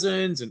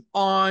cousins and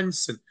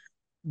aunts, and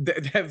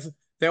they've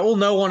they all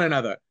know one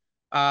another.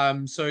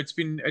 So it's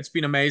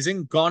been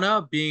amazing.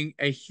 Ghana being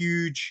a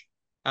huge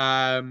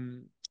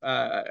um,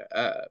 uh,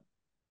 uh,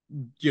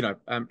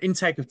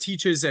 intake of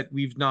teachers that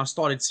we've now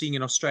started seeing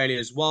in Australia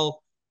as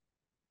well.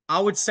 I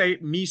would say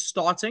me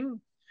starting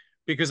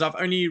because I've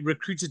only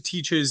recruited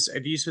teachers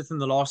at least within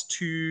the last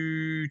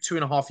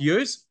 2.5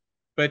 years,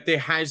 but there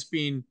has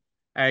been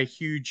a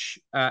huge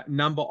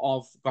number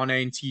of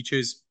Ghanaian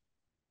teachers.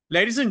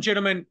 Ladies and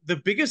gentlemen, the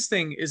biggest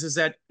thing is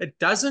that it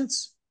doesn't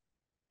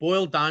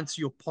boil down to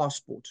your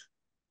passport.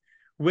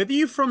 Whether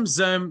you're from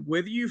Zim,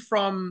 whether you're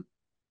from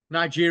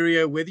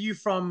Nigeria, whether you're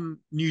from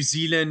New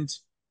Zealand,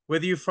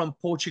 whether you're from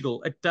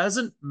Portugal, it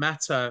doesn't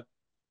matter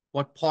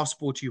what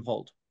passport you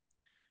hold.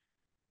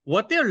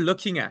 What they're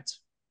looking at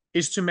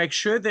is to make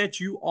sure that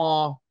you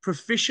are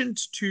proficient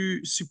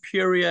to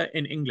superior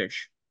in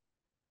English.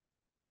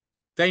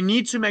 They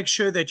need to make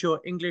sure that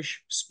you're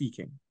English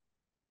speaking.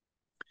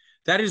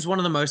 That is one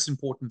of the most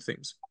important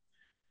things.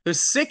 The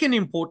second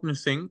important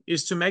thing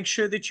is to make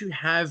sure that you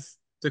have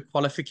the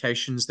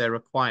qualifications they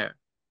require,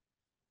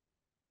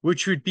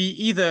 which would be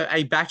either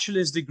a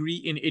bachelor's degree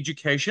in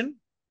education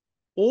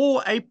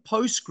or a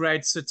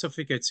postgrad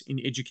certificate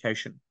in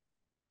education.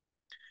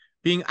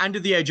 Being under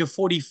the age of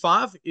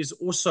 45 is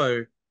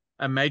also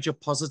a major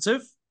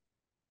positive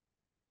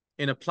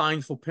in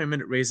applying for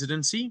permanent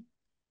residency,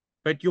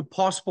 but your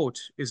passport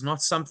is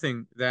not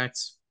something that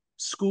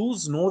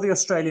schools nor the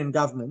Australian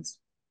government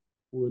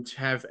would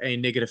have a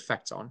negative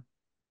factor on.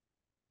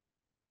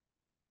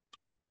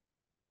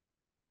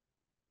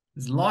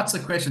 There's lots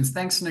of questions.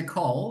 Thanks,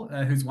 Nicole,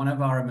 who's one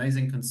of our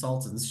amazing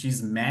consultants.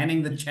 She's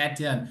manning the chat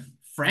here and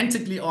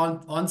frantically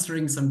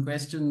answering some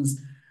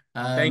questions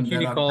Thank you,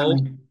 that are Nicole.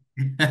 coming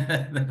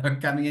that are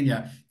coming in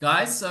here.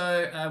 Guys,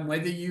 so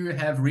whether you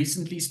have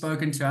recently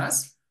spoken to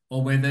us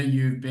or whether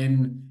you've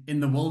been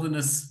in the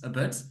wilderness a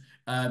bit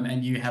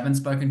and you haven't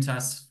spoken to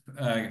us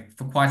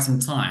for quite some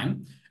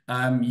time,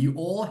 you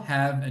all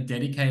have a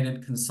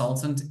dedicated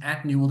consultant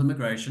at New World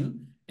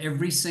Immigration.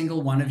 Every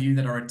single one of you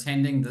that are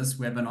attending this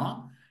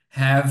webinar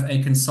have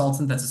a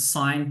consultant that's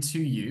assigned to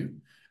you.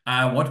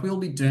 What we'll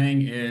be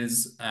doing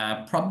is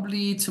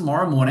probably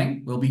tomorrow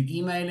morning, we'll be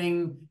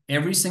emailing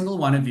every single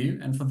one of you.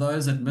 And for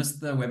those that missed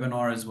the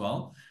webinar as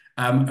well,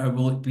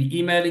 We'll be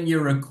emailing you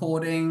a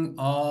recording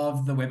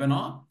of the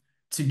webinar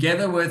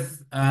together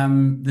with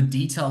the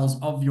details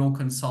of your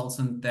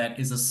consultant that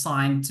is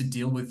assigned to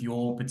deal with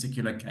your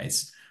particular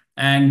case.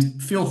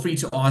 And feel free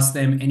to ask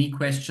them any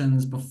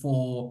questions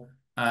before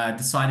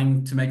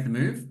deciding to make the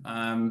move.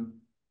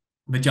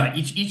 But yeah,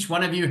 each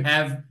one of you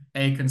have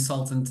a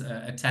consultant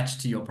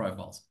attached to your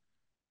profiles.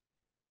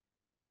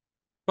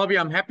 Bobby,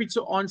 I'm happy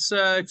to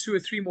answer 2 or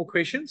 3 more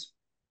questions.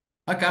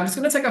 Okay, I'm just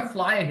going to take a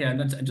flyer here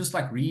and just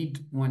like read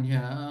one here.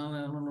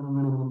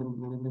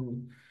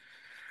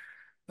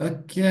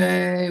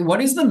 Okay,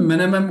 what is the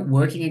minimum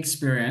working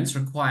experience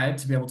required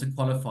to be able to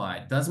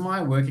qualify? Does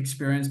my work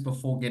experience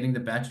before getting the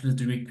bachelor's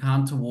degree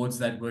count towards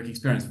that work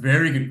experience?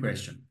 Very good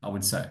question, I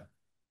would say.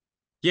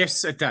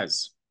 Yes, it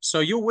does.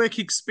 So your work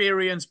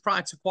experience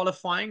prior to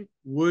qualifying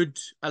would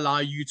allow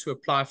you to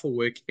apply for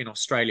work in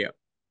Australia.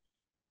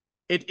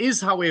 It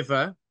is,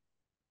 however,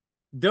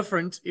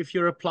 different if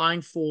you're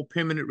applying for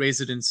permanent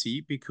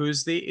residency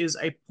because there is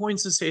a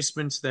points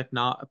assessment that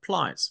now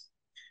applies.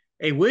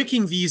 A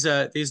working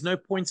visa, there's no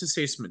points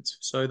assessment.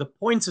 So the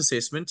points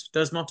assessment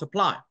does not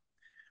apply.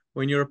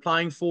 When you're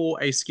applying for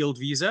a skilled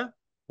visa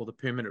or the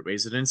permanent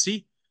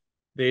residency,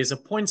 there's a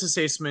points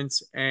assessment.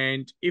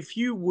 And if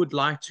you would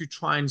like to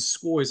try and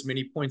score as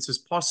many points as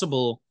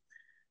possible,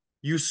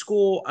 you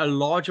score a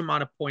large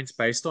amount of points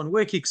based on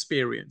work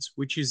experience,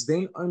 which is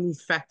then only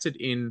factored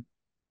in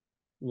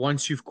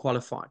once you've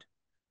qualified.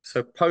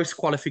 So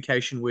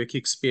post-qualification work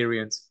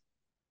experience.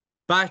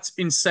 But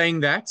in saying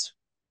that,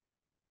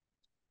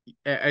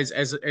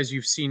 as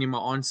you've seen in my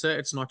answer,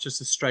 it's not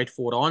just a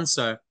straightforward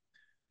answer.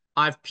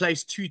 I've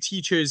placed 2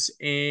 teachers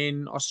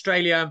in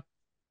Australia,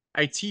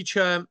 a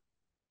teacher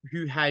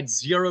who had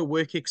 0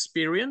 work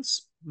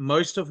experience.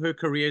 Most of her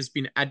career has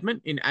been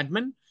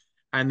admin,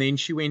 and then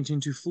she went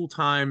into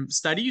full-time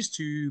studies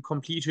to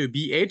complete her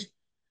BEd.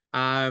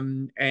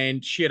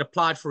 And she had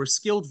applied for a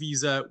skilled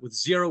visa with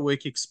 0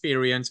 work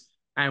experience,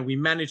 and we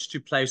managed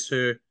to place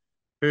her.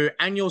 Her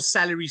annual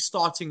salary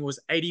starting was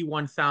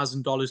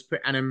 $81,000 per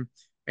annum.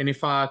 And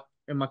if I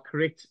am I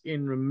correct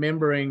in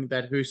remembering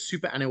that her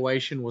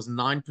superannuation was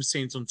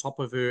 9% on top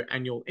of her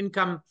annual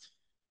income.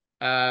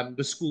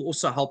 The school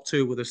also helped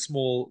her with a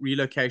small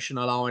relocation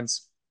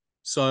allowance.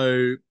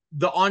 So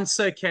the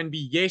answer can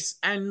be yes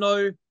and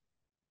no.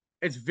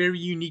 It's very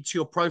unique to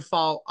your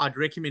profile. I'd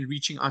recommend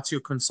reaching out to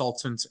your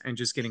consultant and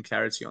just getting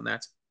clarity on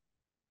that.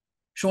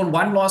 Sean,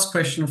 one last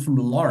question from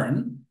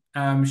Lauren.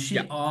 Yeah. She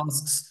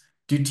asks,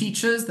 do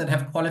teachers that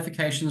have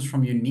qualifications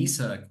from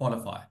UNISA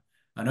qualify?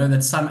 I know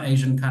that some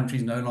Asian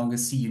countries no longer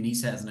see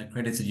UNISA as an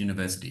accredited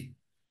university.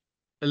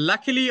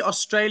 Luckily,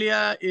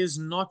 Australia is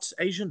not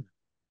Asian.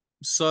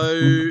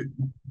 So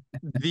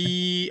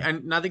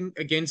and nothing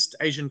against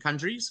Asian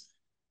countries.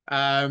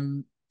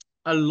 Um,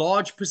 a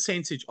large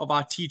percentage of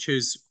our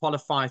teachers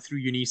qualify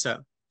through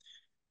UNISA.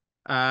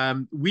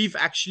 We've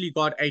actually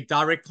got a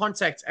direct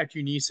contact at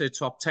UNISA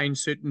to obtain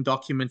certain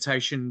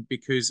documentation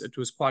because it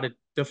was quite a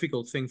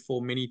difficult thing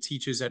for many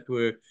teachers that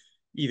were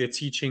either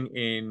teaching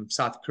in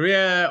South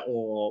Korea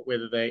or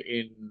whether they're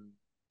in,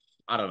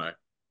 I don't know,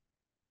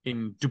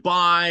 in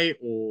Dubai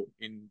or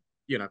in,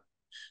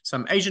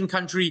 some Asian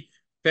country.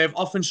 They've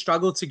often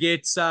struggled to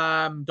get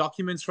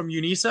documents from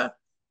UNISA.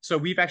 So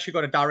we've actually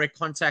got a direct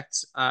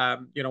contact.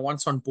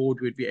 Once on board,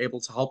 we'd be able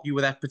to help you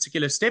with that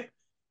particular step.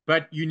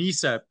 But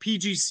UNISA,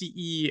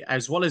 PGCE,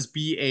 as well as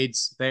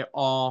BEds, they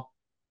are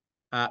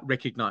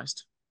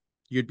recognized.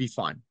 You'd be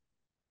fine.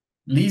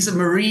 Lisa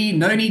Marie,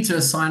 no need to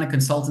assign a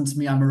consultant to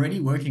me. I'm already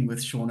working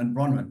with Sean and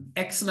Bronwyn.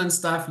 Excellent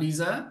stuff,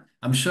 Lisa.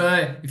 I'm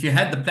sure if you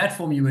had the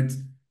platform, you would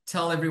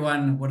tell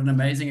everyone what an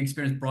amazing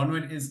experience.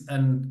 Bronwyn is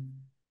an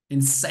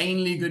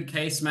insanely good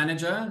case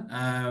manager.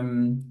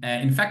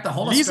 In fact, the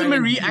whole Lisa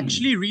Australian Marie team.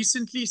 actually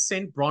recently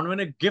sent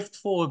Bronwyn a gift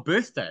for her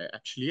birthday.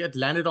 Actually, it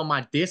landed on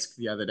my desk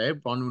the other day.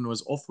 Bronwyn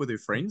was off with her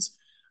friends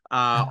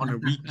on a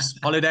week's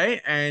holiday,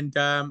 and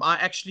I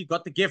actually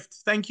got the gift.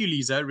 Thank you,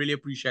 Lisa. Really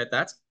appreciate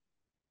that.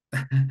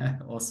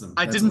 Awesome.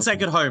 I That's didn't take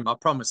awesome. it home. I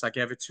promise. I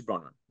gave it to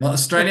Bronwyn. Well,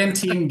 Australian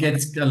team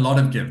gets a lot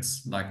of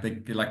gifts. Like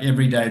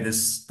every day,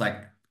 this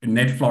like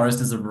net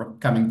florists are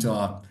coming to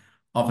our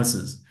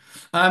offices.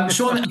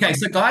 Sean, okay,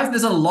 so guys,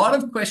 there's a lot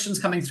of questions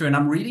coming through, and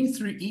I'm reading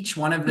through each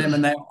one of them,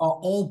 and they are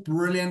all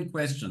brilliant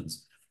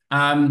questions.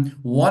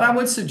 What I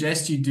would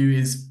suggest you do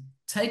is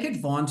take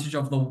advantage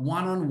of the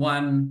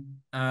one-on-one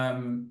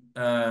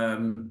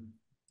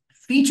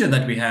feature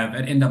that we have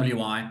at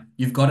NWI.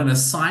 You've got an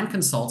assigned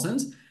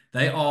consultant.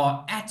 They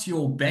are at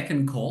your beck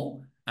and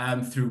call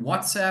through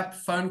WhatsApp,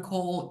 phone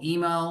call,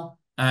 email.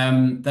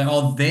 They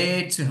are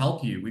there to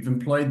help you. We've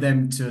employed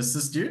them to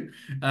assist you.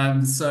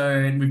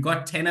 So we've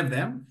got 10 of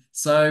them.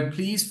 So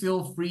please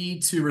feel free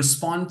to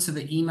respond to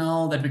the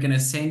email that we're going to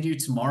send you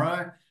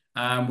tomorrow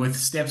with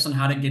steps on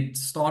how to get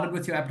started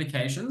with your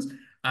applications.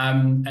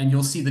 And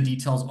you'll see the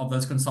details of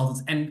those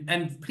consultants.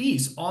 And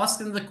please ask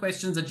them the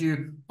questions that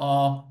you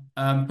are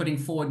putting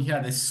forward here.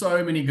 There's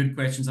so many good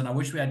questions, and I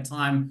wish we had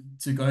time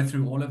to go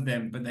through all of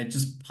them, but they're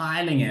just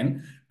piling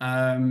in.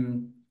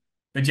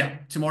 But yeah,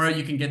 tomorrow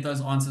you can get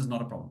those answers,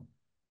 not a problem.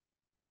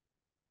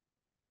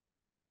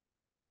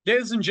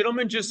 Ladies and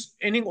gentlemen, just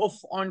ending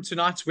off on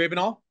tonight's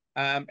webinar.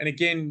 And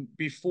again,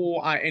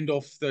 before I end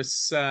off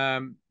this,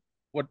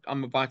 what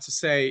I'm about to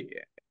say,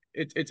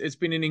 it's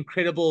been an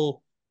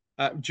incredible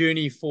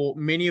journey for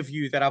many of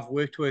you that I've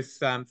worked with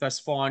thus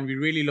far. And we're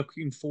really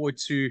looking forward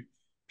to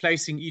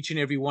placing each and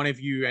every one of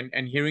you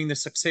and hearing the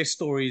success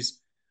stories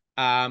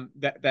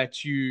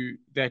that you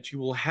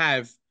will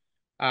have.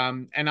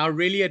 And I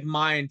really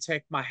admire and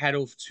take my hat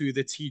off to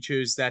the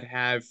teachers that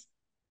have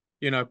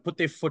put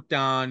their foot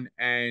down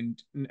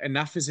and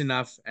enough is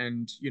enough.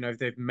 And,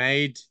 they've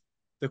made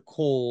the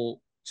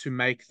call to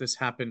make this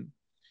happen.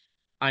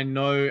 I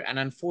know, and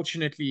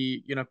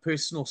unfortunately,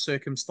 personal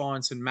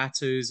circumstance and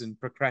matters and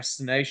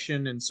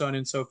procrastination and so on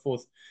and so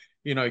forth,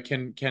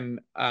 can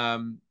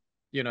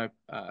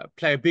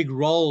play a big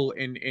role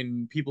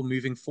in people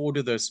moving forward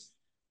with this.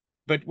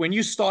 But when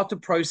you start the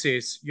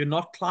process, you're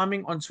not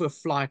climbing onto a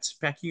flight,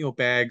 packing your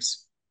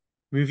bags,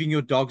 moving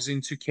your dogs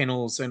into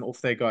kennels, and off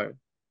they go,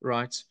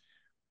 right?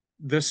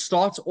 This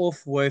starts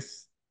off with,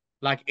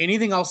 like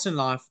anything else in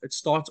life, it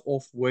starts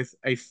off with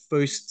a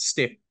first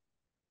step.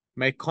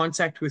 Make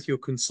contact with your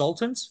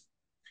consultant.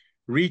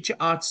 Reach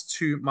out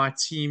to my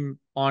team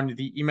on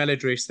the email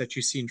address that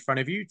you see in front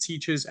of you,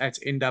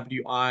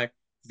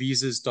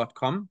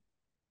 teachers@nwivisas.com.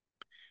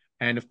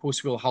 And of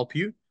course, we'll help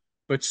you.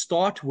 But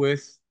start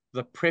with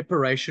the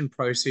preparation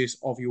process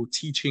of your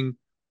teaching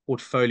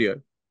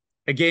portfolio.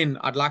 Again,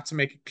 I'd like to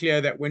make it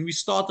clear that when we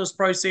start this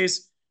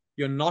process,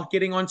 you're not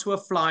getting onto a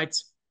flight.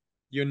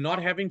 You're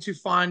not having to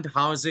find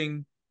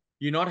housing.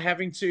 You're not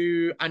having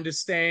to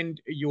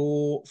understand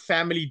your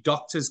family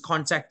doctor's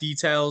contact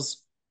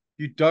details.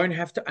 You don't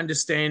have to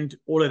understand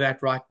all of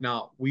that right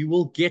now. We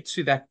will get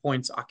to that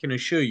point, I can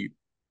assure you.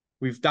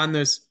 We've done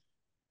this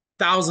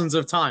thousands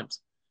of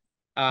times.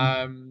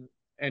 And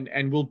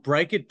we'll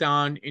break it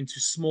down into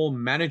small,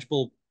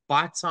 manageable,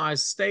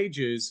 bite-sized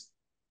stages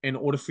in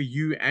order for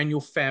you and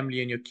your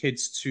family and your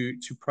kids to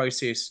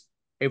process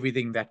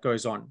everything that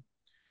goes on.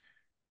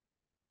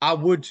 I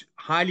would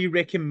highly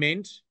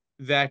recommend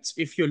that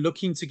if you're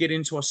looking to get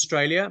into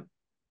Australia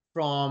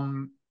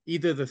from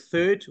either the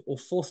third or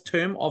fourth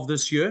term of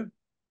this year,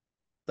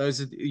 those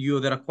of you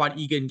that are quite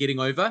eager in getting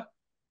over,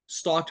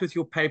 start with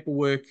your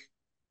paperwork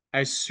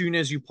as soon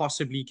as you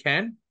possibly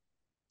can.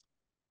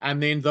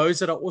 And then those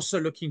that are also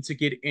looking to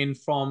get in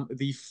from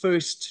the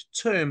first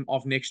term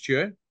of next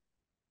year,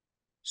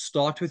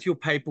 start with your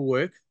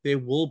paperwork. There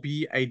will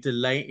be a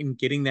delay in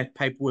getting that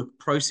paperwork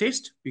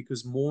processed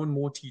because more and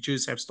more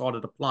teachers have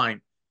started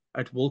applying.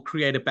 It will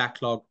create a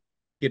backlog.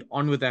 Get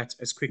on with that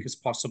as quick as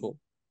possible.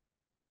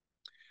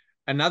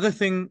 Another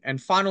thing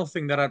and final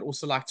thing that I'd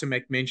also like to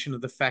make mention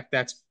of the fact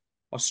that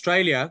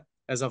Australia,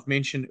 as I've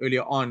mentioned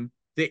earlier on,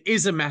 there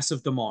is a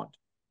massive demand.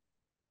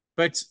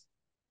 But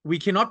we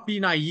cannot be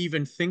naive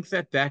and think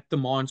that that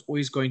demand's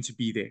always going to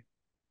be there.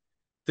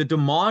 The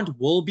demand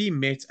will be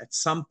met at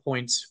some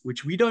point,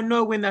 which we don't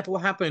know when that will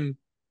happen.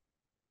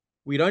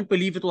 We don't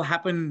believe it will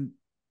happen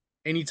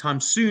anytime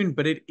soon,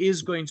 but it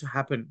is going to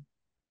happen.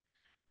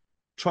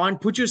 Try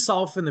and put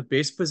yourself in the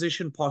best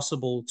position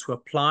possible to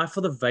apply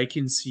for the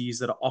vacancies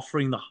that are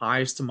offering the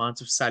highest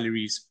amount of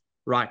salaries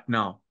right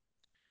now.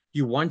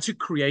 You want to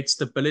create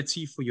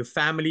stability for your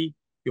family,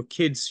 your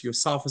kids,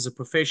 yourself as a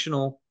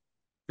professional.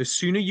 The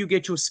sooner you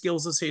get your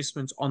skills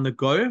assessments on the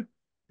go,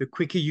 the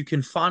quicker you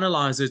can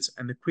finalize it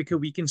and the quicker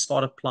we can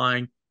start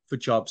applying for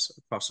jobs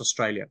across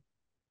Australia.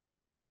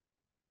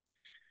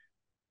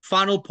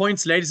 Final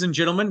points, ladies and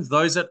gentlemen,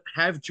 those that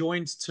have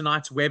joined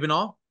tonight's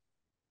webinar,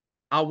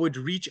 I would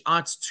reach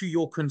out to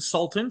your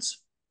consultant.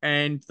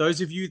 And those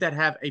of you that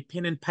have a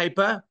pen and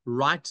paper,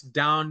 write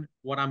down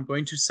what I'm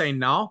going to say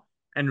now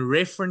and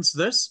reference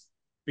this,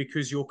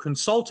 because your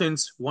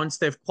consultants, once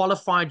they've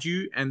qualified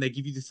you and they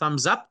give you the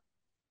thumbs up,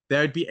 they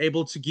would be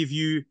able to give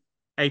you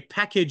a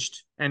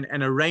packaged and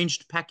an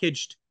arranged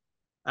packaged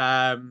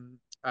a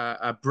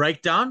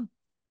breakdown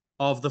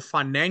of the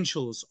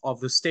financials of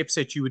the steps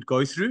that you would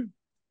go through.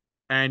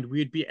 And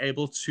we'd be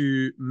able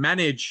to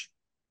manage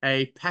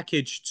a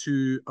package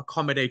to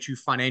accommodate you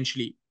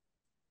financially.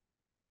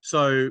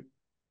 So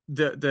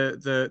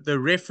the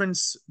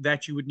reference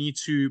that you would need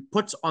to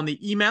put on the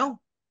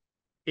email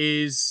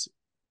is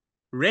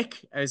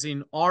REC, as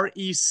in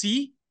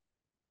REC,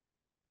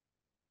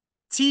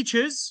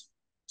 teachers.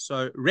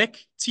 So REC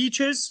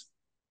teachers,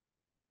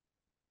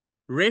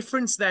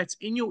 reference that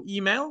in your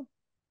email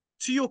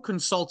to your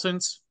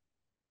consultant,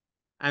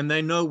 and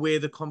they know where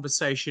the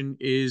conversation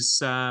is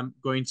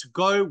going to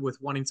go with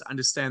wanting to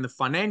understand the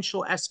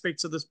financial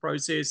aspects of this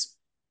process,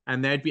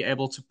 and they'd be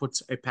able to put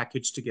a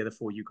package together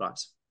for you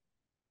guys.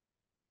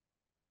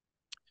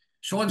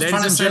 Sean's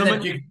trying to say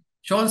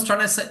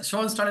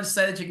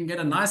that you can get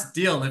a nice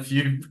deal if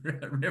you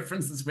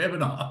reference this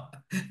webinar.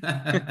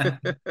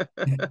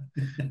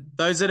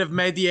 Those that have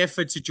made the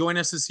effort to join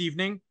us this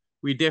evening,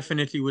 we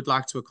definitely would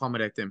like to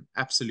accommodate them.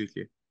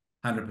 Absolutely.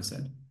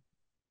 100%.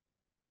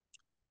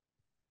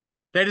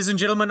 Ladies and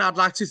gentlemen, I'd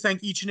like to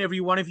thank each and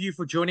every one of you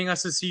for joining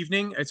us this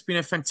evening. It's been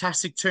a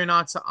fantastic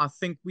turnout. I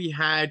think we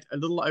had a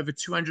little over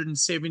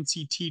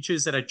 270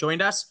 teachers that have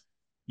joined us.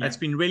 Yeah. It's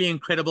been really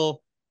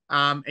incredible.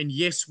 And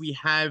yes, we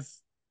have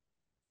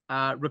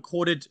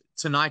recorded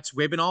tonight's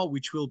webinar,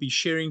 which we'll be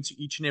sharing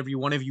to each and every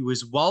one of you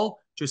as well,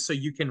 just so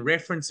you can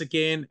reference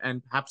again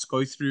and perhaps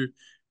go through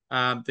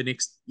the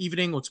next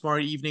evening or tomorrow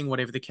evening,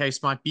 whatever the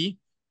case might be.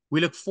 We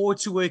look forward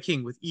to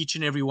working with each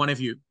and every one of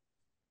you.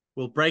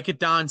 We'll break it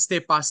down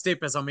step by step,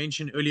 as I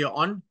mentioned earlier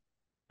on,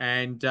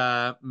 and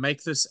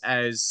make this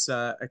as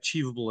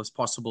achievable as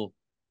possible.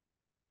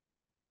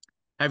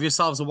 Have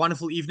yourselves a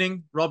wonderful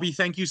evening. Robbie,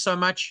 thank you so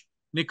much.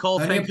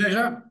 Nicole, Only a thank you.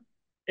 pleasure.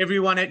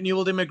 Everyone at New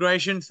World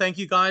Immigration, thank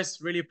you guys.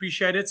 Really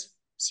appreciate it.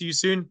 See you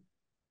soon.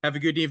 Have a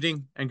good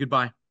evening and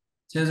goodbye.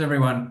 Cheers,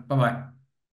 everyone. Bye bye.